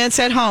cabinets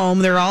at home.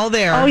 They're all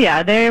there. Oh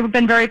yeah, they've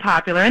been very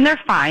popular, and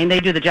they're fine. They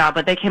do the job,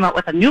 but they came out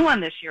with a new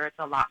one this year. It's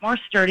a lot more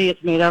sturdy.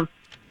 It's made of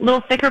a little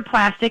thicker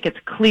plastic. It's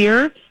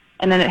clear,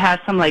 and then it has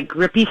some like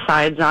grippy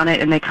sides on it,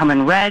 and they come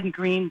in red,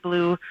 green,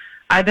 blue.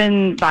 I've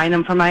been buying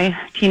them for my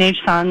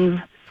teenage sons,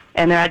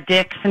 and they're at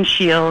Dick's and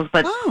Shields,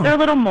 but they're a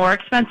little more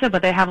expensive,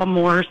 but they have a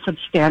more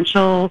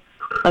substantial,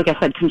 like I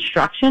said,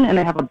 construction, and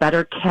they have a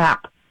better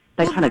cap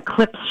that kind of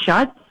clips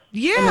shut.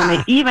 Yeah. And then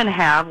they even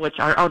have, which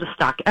are out of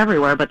stock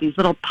everywhere, but these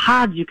little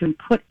pods you can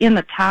put in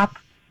the top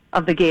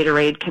of the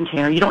Gatorade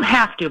container. You don't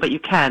have to, but you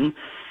can,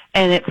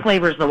 and it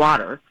flavors the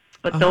water.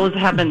 But those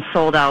have been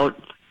sold out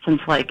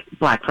since like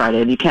Black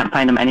Friday. You can't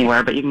find them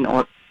anywhere, but you can,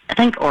 I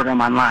think, order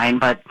them online.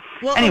 But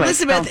well, anyway,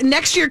 Elizabeth,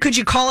 next year could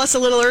you call us a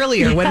little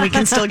earlier when we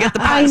can still get the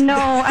pods?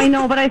 I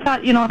know, but I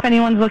thought, if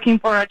anyone's looking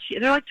for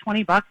they're like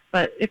 $20,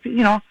 but if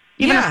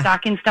even a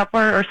stocking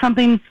stuffer or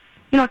something,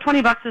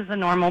 $20 is the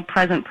normal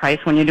present price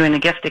when you're doing a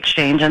gift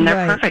exchange, and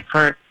they're perfect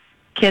for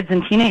kids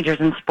and teenagers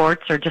in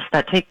sports or just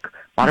that take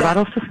water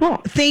bottles to school.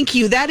 Thank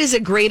you. That is a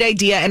great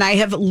idea. And I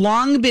have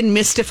long been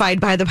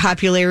mystified by the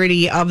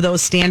popularity of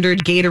those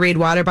standard Gatorade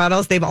water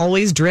bottles. They've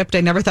always dripped.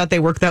 I never thought they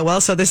worked that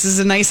well. So this is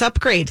a nice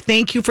upgrade.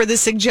 Thank you for the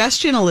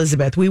suggestion,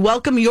 Elizabeth. We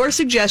welcome your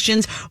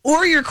suggestions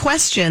or your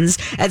questions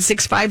at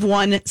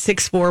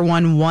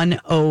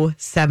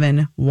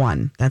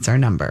 651-641-1071. That's our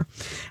number.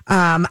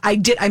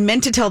 I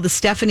meant to tell the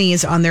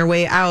Stephanies on their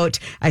way out.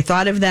 I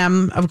thought of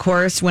them, of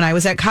course, when I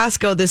was at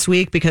Costco this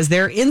week because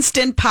their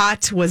Instant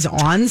Pot was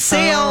on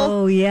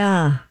sale. Oh,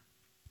 yeah.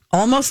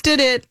 Almost did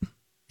it.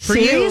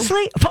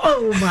 Seriously?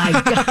 Oh, my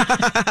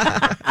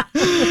God.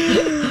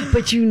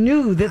 But you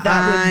knew that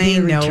would be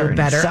returned.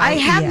 Better. So, I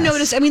have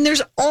noticed,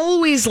 there's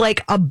always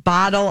like a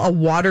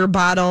water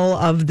bottle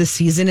of the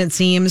season, it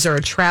seems, or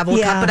a travel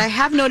cup. But I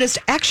have noticed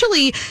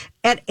actually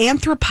at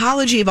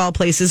Anthropologie of all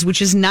places,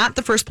 which is not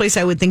the first place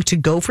I would think to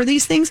go for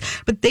these things,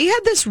 but they had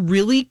this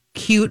really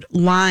cute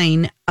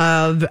line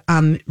of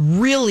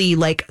really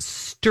like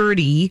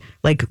sturdy,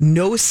 like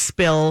no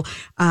spill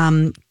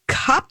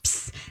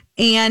cups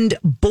and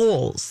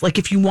bowls. Like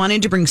if you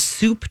wanted to bring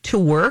soup to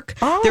work,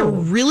 they're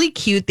really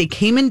cute. They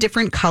came in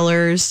different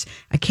colors.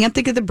 I can't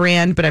think of the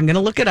brand, but I'm going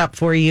to look it up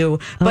for you.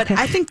 But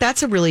I think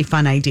that's a really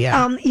fun idea.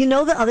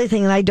 The other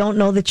thing, and I don't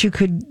know that you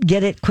could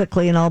get it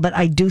quickly and all, but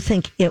I do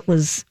think it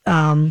was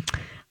an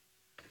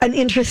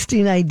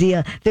interesting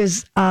idea.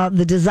 There's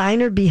the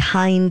designer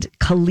behind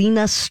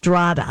Kalina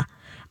Strada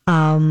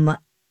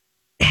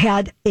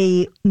had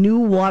a new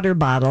water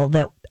bottle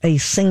that a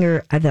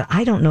singer,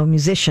 I don't know,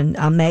 musician,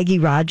 Maggie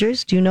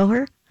Rogers. Do you know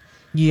her?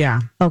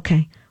 Yeah.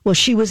 Okay. Well,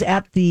 she was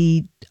at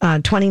the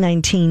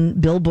 2019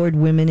 Billboard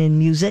Women in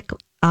Music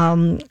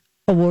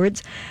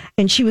Awards,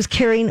 and she was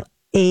carrying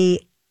they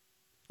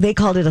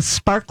called it a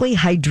sparkly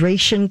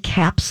hydration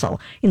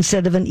capsule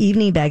instead of an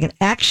evening bag. And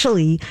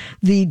actually,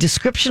 the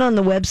description on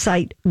the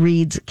website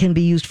reads, can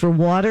be used for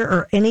water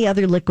or any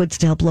other liquids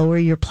to help lower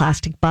your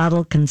plastic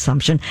bottle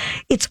consumption.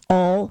 It's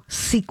all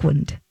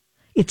sequined.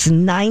 It's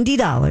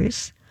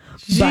 $90.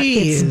 But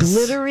it's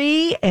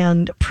glittery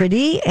and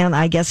pretty, and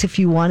I guess if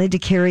you wanted to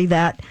carry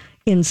that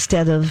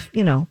instead of,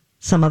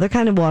 some other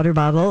kind of water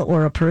bottle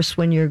or a purse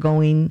when you're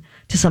going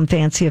to some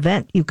fancy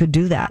event, you could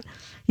do that.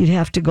 You'd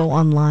have to go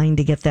online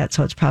to get that,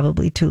 so it's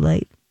probably too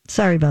late.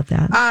 Sorry about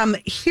that.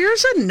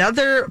 Here's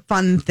another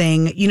fun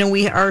thing. You know,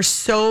 we are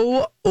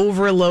so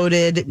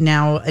overloaded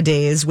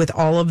nowadays with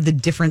all of the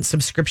different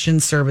subscription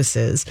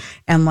services.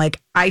 And like,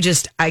 I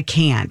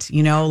can't,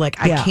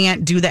 I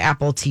can't do the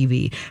Apple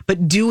TV,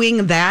 but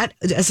doing that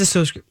as a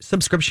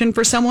subscription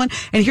for someone.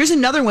 And here's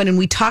another one. And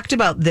we talked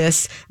about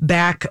this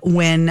back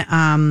when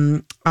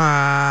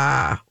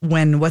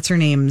what's her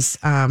name's,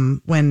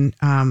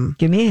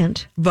 give me a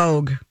hint.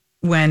 Vogue.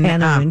 When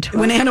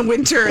Anna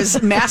Wintour's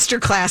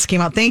Masterclass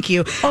came out. Thank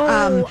you.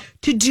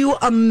 To do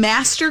a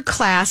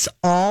Masterclass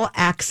all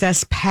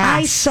access pass.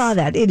 I saw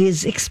that. It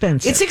is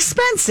expensive. It's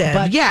expensive,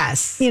 but,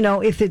 yes.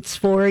 If it's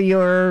for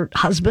your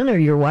husband or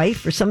your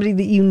wife or somebody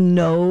that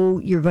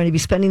you're going to be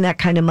spending that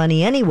kind of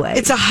money anyway.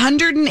 It's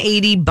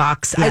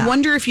 $180. Yeah. I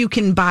wonder if you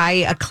can buy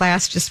a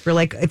class just for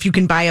if you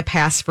can buy a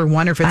pass for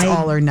one or if it's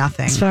all or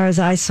nothing. As far as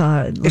I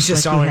saw it, it's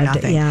just all or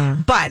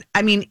nothing. But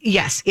I mean,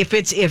 yes,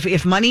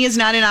 if money is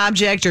not an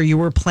object or you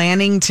were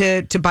planning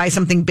to buy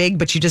something big,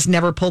 but you just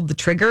never pulled the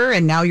trigger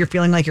and now you're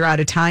feeling like you're out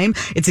of time,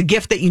 it's a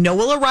gift that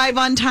will arrive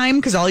on time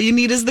because all you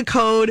need is the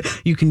code.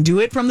 You can do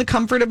it from the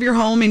comfort of your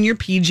home in your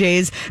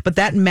PJs. But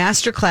that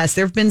Masterclass,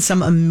 there have been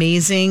some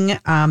amazing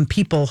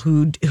people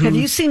who... Have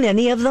you seen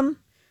any of them?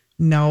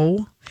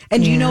 No.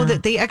 And you know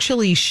that they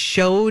actually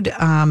showed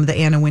the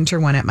Anna Wintour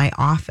one at my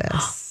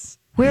office.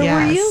 Where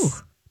were you?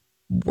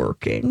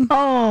 Working.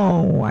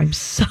 Oh, I'm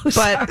so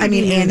sorry. But I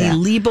mean,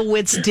 Annie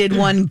Leibovitz did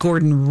one.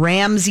 Gordon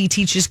Ramsay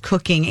teaches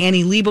cooking.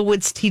 Annie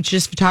Leibovitz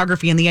teaches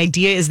photography. And the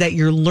idea is that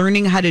you're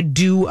learning how to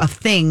do a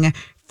thing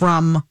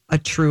from a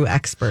true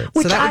expert.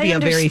 Which so that would be a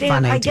very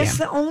fun idea. I guess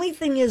the only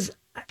thing is,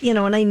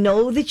 and I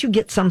know that you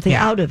get something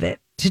out of it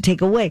to take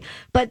away.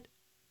 But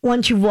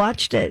once you've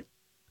watched it,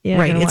 you're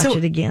going to watch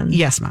it again.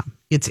 Yes, Mom.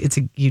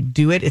 You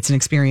do it, it's an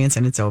experience,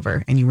 and it's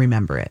over, and you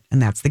remember it, and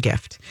that's the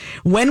gift.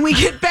 When we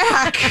get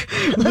back,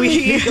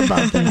 think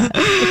about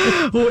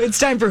that. Well, it's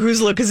time for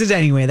Whose Look Is It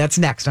Anyway? That's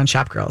next on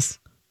Shop Girls.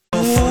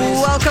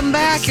 Welcome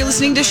back. You're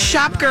listening to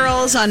Shop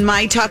Girls on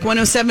My Talk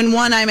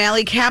 107.1. I'm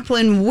Allie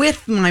Kaplan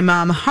with my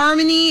mom,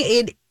 Harmony.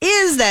 It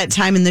is that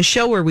time in the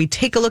show where we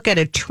take a look at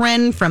a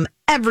trend from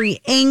every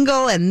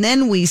angle, and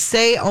then we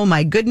say, "Oh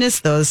my goodness,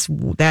 those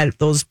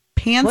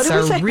pants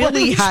are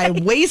really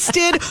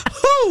high-waisted.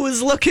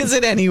 Whose look is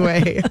it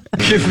anyway?"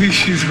 Can't believe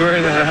she's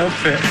wearing that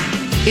outfit.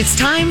 It's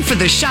time for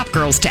the Shop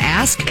Girls to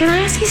ask, Can I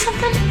ask you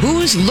something?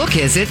 whose look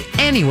is it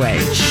anyway?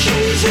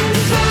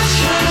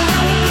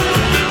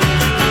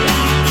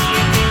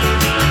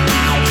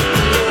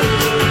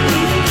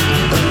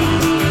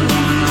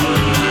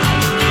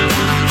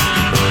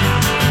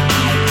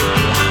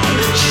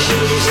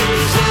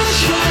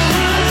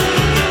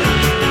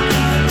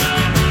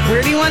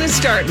 Where do you want to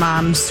start,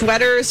 Mom?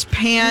 Sweaters,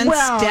 pants,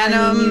 denim?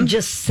 I mean, you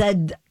just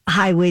said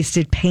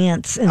high-waisted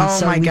pants. And oh,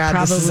 my God,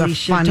 this is a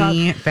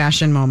funny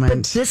fashion moment.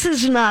 But this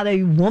is not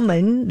a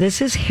woman.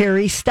 This is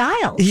Harry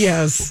Styles.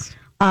 Yes.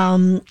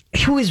 Who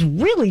has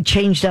really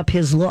changed up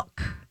his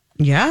look.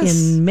 Yes.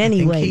 In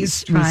many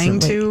ways. He's trying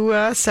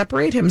to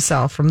separate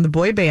himself from the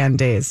boy band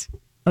days.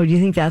 Oh, do you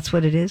think that's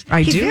what it is?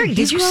 I do.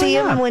 Did you see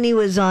him when he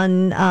was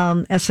on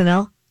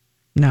SNL?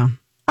 No.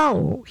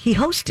 Oh, he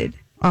hosted.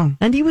 Oh.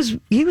 And he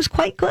was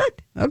quite good.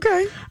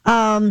 Okay.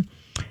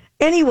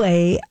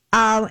 Anyway,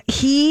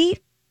 he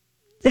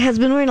has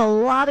been wearing a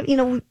lot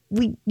of,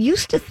 we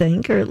used to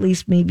think, or at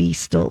least maybe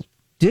still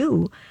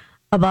do,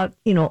 about,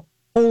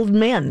 old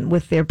men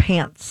with their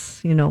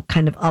pants,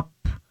 kind of up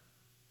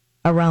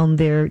around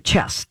their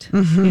chest,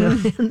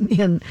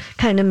 and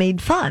kind of made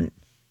fun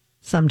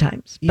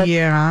sometimes. But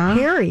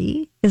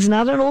Harry is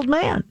not an old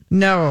man.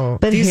 No.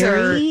 But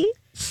Harry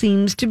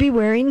seems to be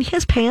wearing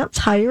his pants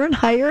higher and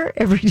higher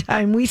every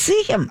time we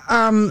see him.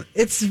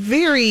 It's a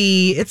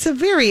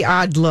very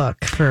odd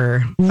look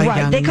for a young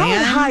man. They call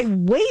it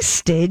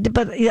high-waisted,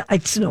 but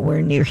it's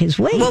nowhere near his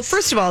waist. Well,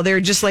 first of all, they're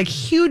just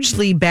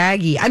hugely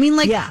baggy. I mean,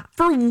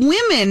 for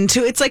women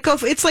too, it's like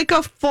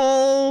a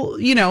full,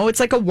 it's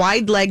like a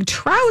wide leg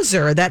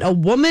trouser that a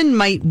woman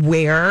might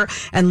wear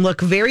and look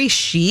very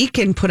chic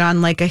and put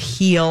on a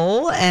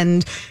heel.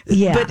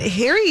 But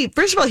Harry,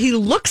 first of all, he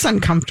looks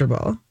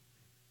uncomfortable.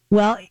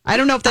 Well, I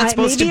don't know if that's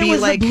supposed to be maybe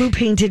it was the blue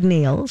painted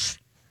nails.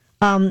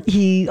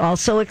 He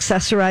also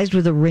accessorized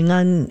with a ring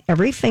on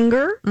every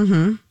finger,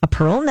 a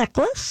pearl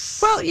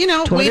necklace. Well,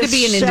 way to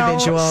be an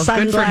individual.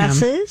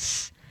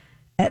 Sunglasses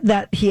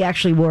that he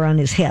actually wore on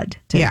his head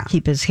to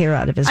keep his hair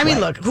out of his way. I mean,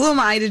 look, who am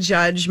I to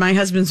judge? My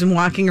husband's been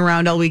walking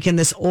around all week in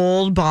this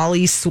old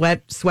Bali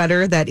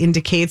sweater that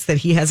indicates that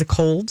he has a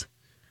cold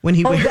when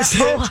he wears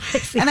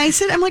it. And I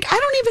said, I'm like, I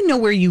don't even know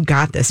where you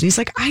got this. And he's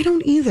like, I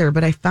don't either,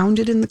 but I found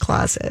it in the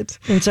closet.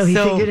 And so he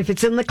figured if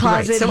it's in the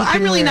closet, So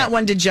I'm really not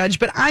one to judge,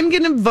 but I'm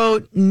going to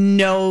vote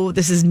no.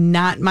 This is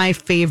not my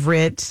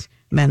favorite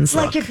men's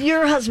look. If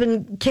your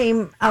husband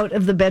came out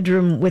of the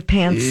bedroom with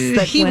pants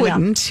that went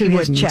up to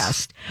his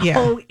chest. Yeah.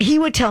 Oh, he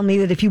would tell me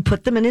that if you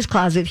put them in his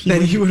closet, he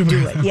would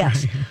do it.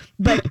 Yes.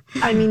 But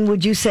I mean,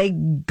 would you say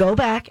go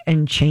back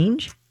and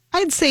change?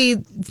 I'd say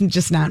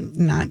just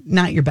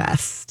not your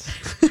best.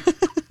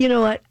 You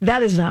know what?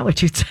 That is not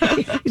what you'd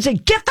say. You'd say,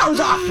 get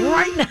those off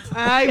right now.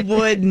 I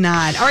would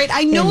not. All right.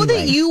 I know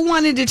that you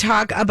wanted to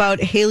talk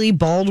about Haley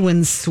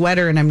Baldwin's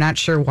sweater, and I'm not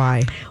sure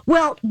why.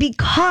 Well,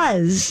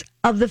 because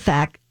of the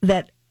fact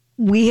that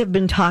we have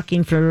been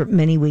talking for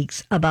many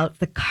weeks about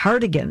the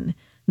cardigan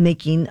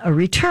making a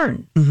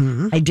return.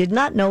 Mm-hmm. I did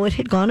not know it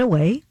had gone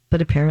away,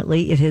 but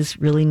apparently it has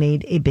really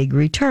made a big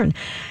return.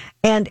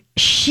 And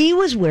she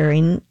was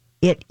wearing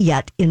it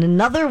yet in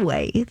another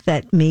way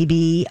that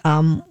maybe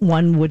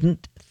one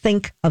wouldn't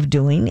think of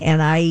doing.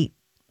 And I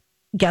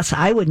guess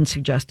I wouldn't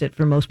suggest it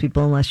for most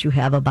people unless you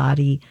have a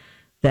body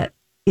that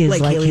is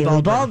like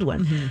Haley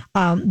Baldwin.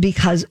 Mm-hmm.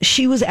 Because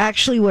she was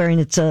actually wearing,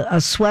 it's a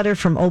sweater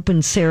from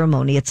Open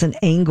Ceremony. It's an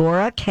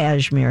Angora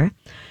cashmere.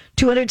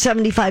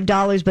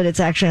 $275, but it's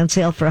actually on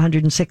sale for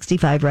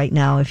 $165 right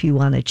now if you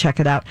want to check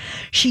it out.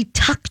 She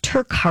tucked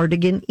her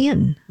cardigan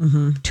in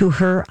to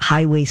her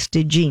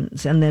high-waisted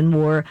jeans and then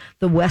wore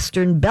the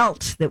Western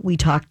belt that we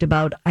talked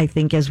about, I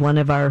think, as one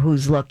of our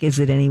Whose Look Is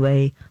It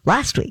Anyway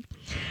last week.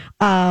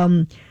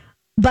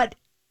 But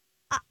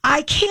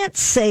I can't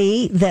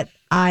say that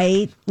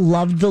I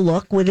loved the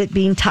look with it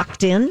being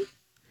tucked in.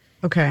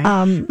 Okay.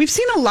 We've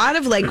seen a lot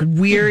of like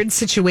weird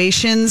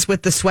situations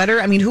with the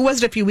sweater. I mean, who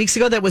was it a few weeks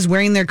ago that was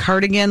wearing their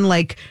cardigan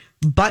like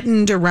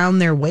buttoned around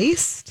their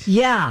waist?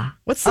 Yeah.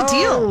 What's the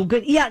deal?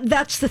 Good. Yeah,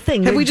 that's the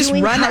thing. Have we just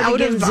run out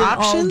of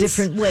options? In all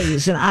different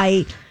ways, and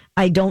I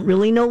don't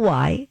really know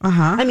why.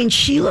 I mean,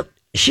 she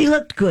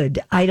looked good.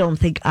 I don't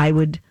think I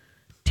would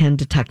tend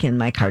to tuck in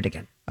my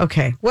cardigan.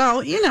 Okay.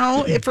 Well, you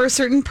know, if for a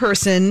certain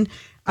person,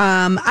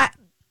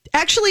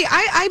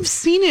 I've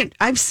seen it.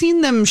 I've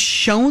seen them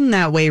shown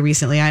that way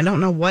recently. I don't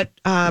know what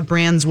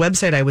brand's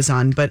website I was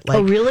on, but like,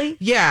 oh really?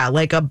 Yeah,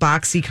 like a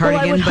boxy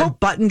cardigan, but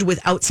buttoned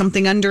without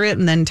something under it,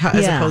 and then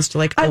as opposed to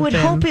like. I would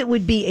hope it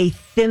would be a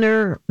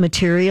thinner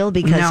material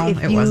because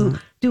if you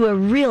do a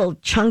real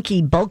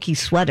chunky, bulky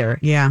sweater,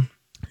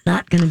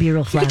 not going to be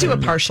real flat. You could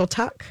do a partial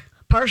tuck.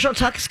 Partial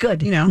tuck's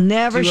good. You know,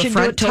 never should do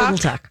a total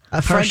tuck.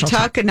 A front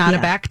tuck and not a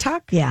back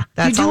tuck. Yeah,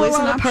 that's you do always a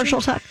lot an of option.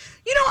 partial tuck.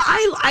 You know,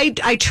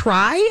 I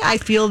try. I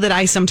feel that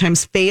I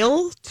sometimes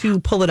fail to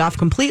pull it off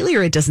completely,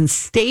 or it doesn't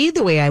stay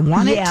the way I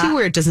want it to,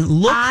 or it doesn't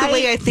look the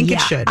way I think it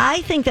should.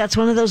 I think that's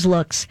one of those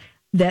looks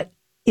that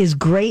is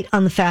great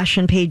on the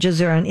fashion pages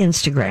or on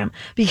Instagram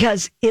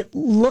because it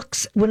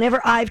looks,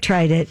 whenever I've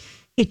tried it,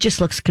 it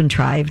just looks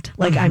contrived.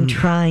 Like I'm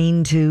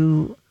trying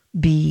to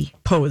be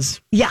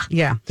pose. Yeah.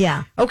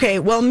 Okay.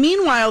 Well,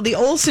 meanwhile, the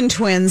Olsen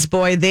twins,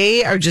 boy,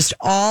 they are just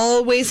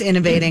always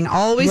innovating,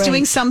 always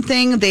doing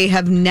something. They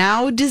have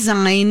now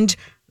designed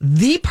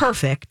the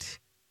perfect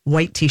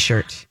white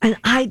T-shirt. And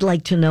I'd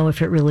like to know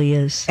if it really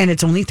is. And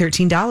it's only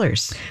 $13.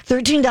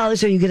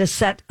 $13, or you get a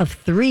set of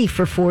 3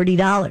 for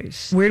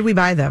 $40. Where do we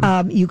buy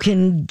them? You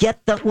can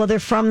get them, well, they're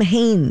from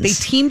Hanes. They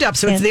teamed up.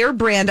 So it's their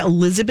brand,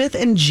 Elizabeth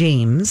and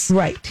James.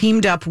 Right.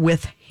 Teamed up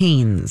with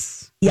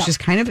Hanes. Which is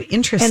kind of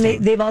interesting.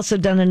 And they've also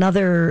done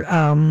another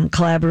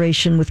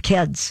collaboration with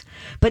Keds.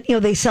 But, you know,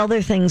 they sell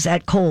their things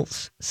at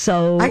Kohl's.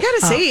 So I got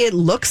to say, it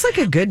looks like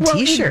a good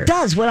T-shirt. It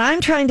does. What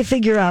I'm trying to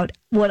figure out,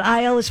 what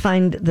I always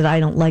find that I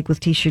don't like with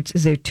T-shirts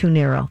is they're too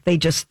narrow.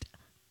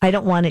 I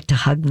don't want it to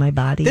hug my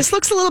body. This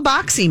looks a little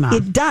boxy, Mom.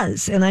 It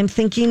does. And I'm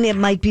thinking it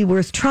might be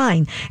worth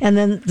trying. And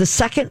then the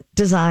second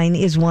design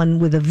is one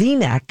with a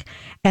V-neck.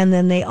 And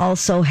then they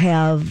also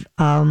have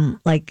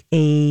like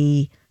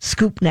a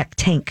scoop neck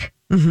tank.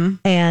 Mm-hmm.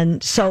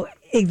 And so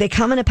they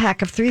come in a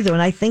pack of 3, though,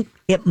 and I think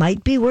it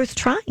might be worth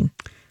trying.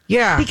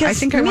 Yeah, because I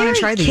think I want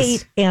to try these.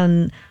 Kate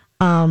and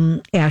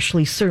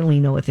Ashley certainly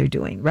know what they're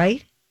doing,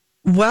 right?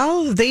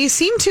 Well, they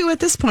seem to at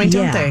this point,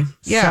 don't they?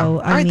 Yeah.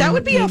 So, all right, that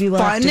would be a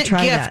fun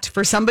gift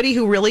for somebody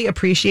who really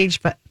appreciates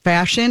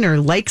fashion or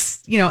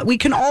likes, you know, we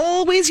can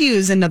always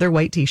use another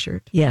white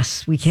T-shirt.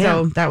 Yes, we can.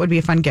 So that would be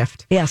a fun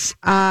gift. Yes.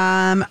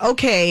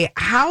 Okay,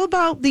 how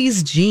about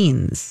these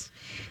jeans?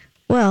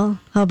 Well,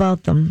 how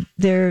about them?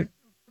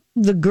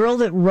 The girl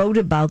that wrote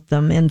about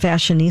them in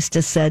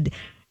Fashionista said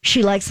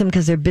she likes them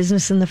because they're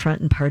business in the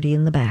front and party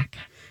in the back.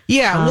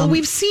 Yeah, well,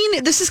 we've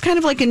seen, this is kind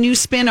of like a new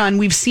spin on,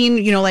 we've seen,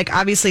 you know, like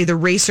obviously the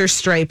racer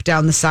stripe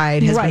down the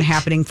side has been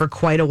happening for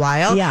quite a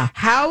while. Yeah.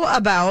 How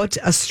about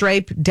a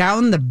stripe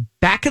down the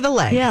back of the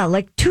leg? Yeah,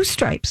 like 2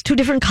 stripes, 2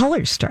 different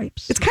color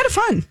stripes. It's kind of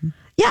fun.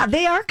 Yeah,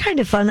 they are kind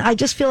of fun. I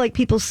just feel like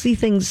people see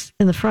things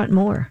in the front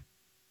more.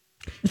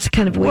 It's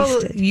kind of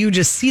wasted. Well, you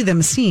just see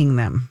them seeing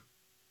them.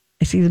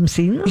 I see them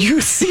seeing them? You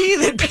see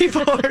that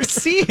people are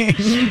seeing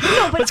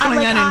what's going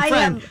on in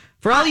front.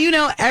 For all you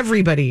know,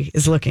 everybody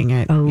is looking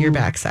at your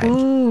backside.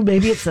 Ooh,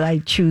 maybe it's that I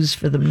choose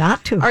for them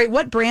not to. All right,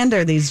 what brand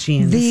are these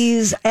jeans?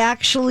 These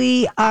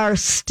actually are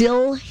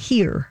still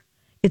here.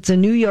 It's a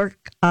New York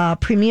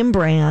premium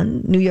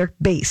brand, New York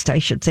based, I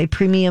should say,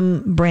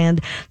 premium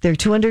brand. They're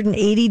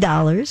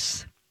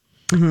 $280.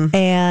 Mm-hmm.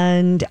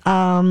 And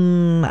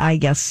I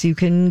guess you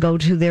can go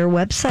to their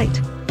website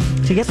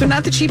to get them. So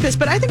not the cheapest,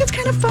 but I think it's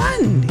kind of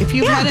fun. If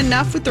you've had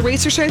enough with the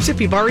racer stripes, if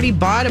you've already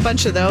bought a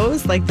bunch of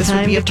those, like this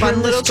would be a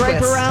fun little stripe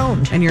twist.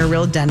 Around. And you're a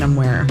real denim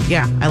wearer.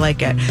 Yeah, I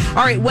like it.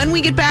 All right, when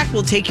we get back,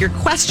 we'll take your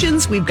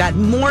questions. We've got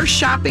more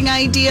shopping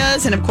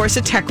ideas and, of course,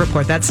 a tech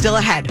report. That's still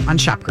ahead on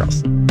Shop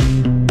Girls.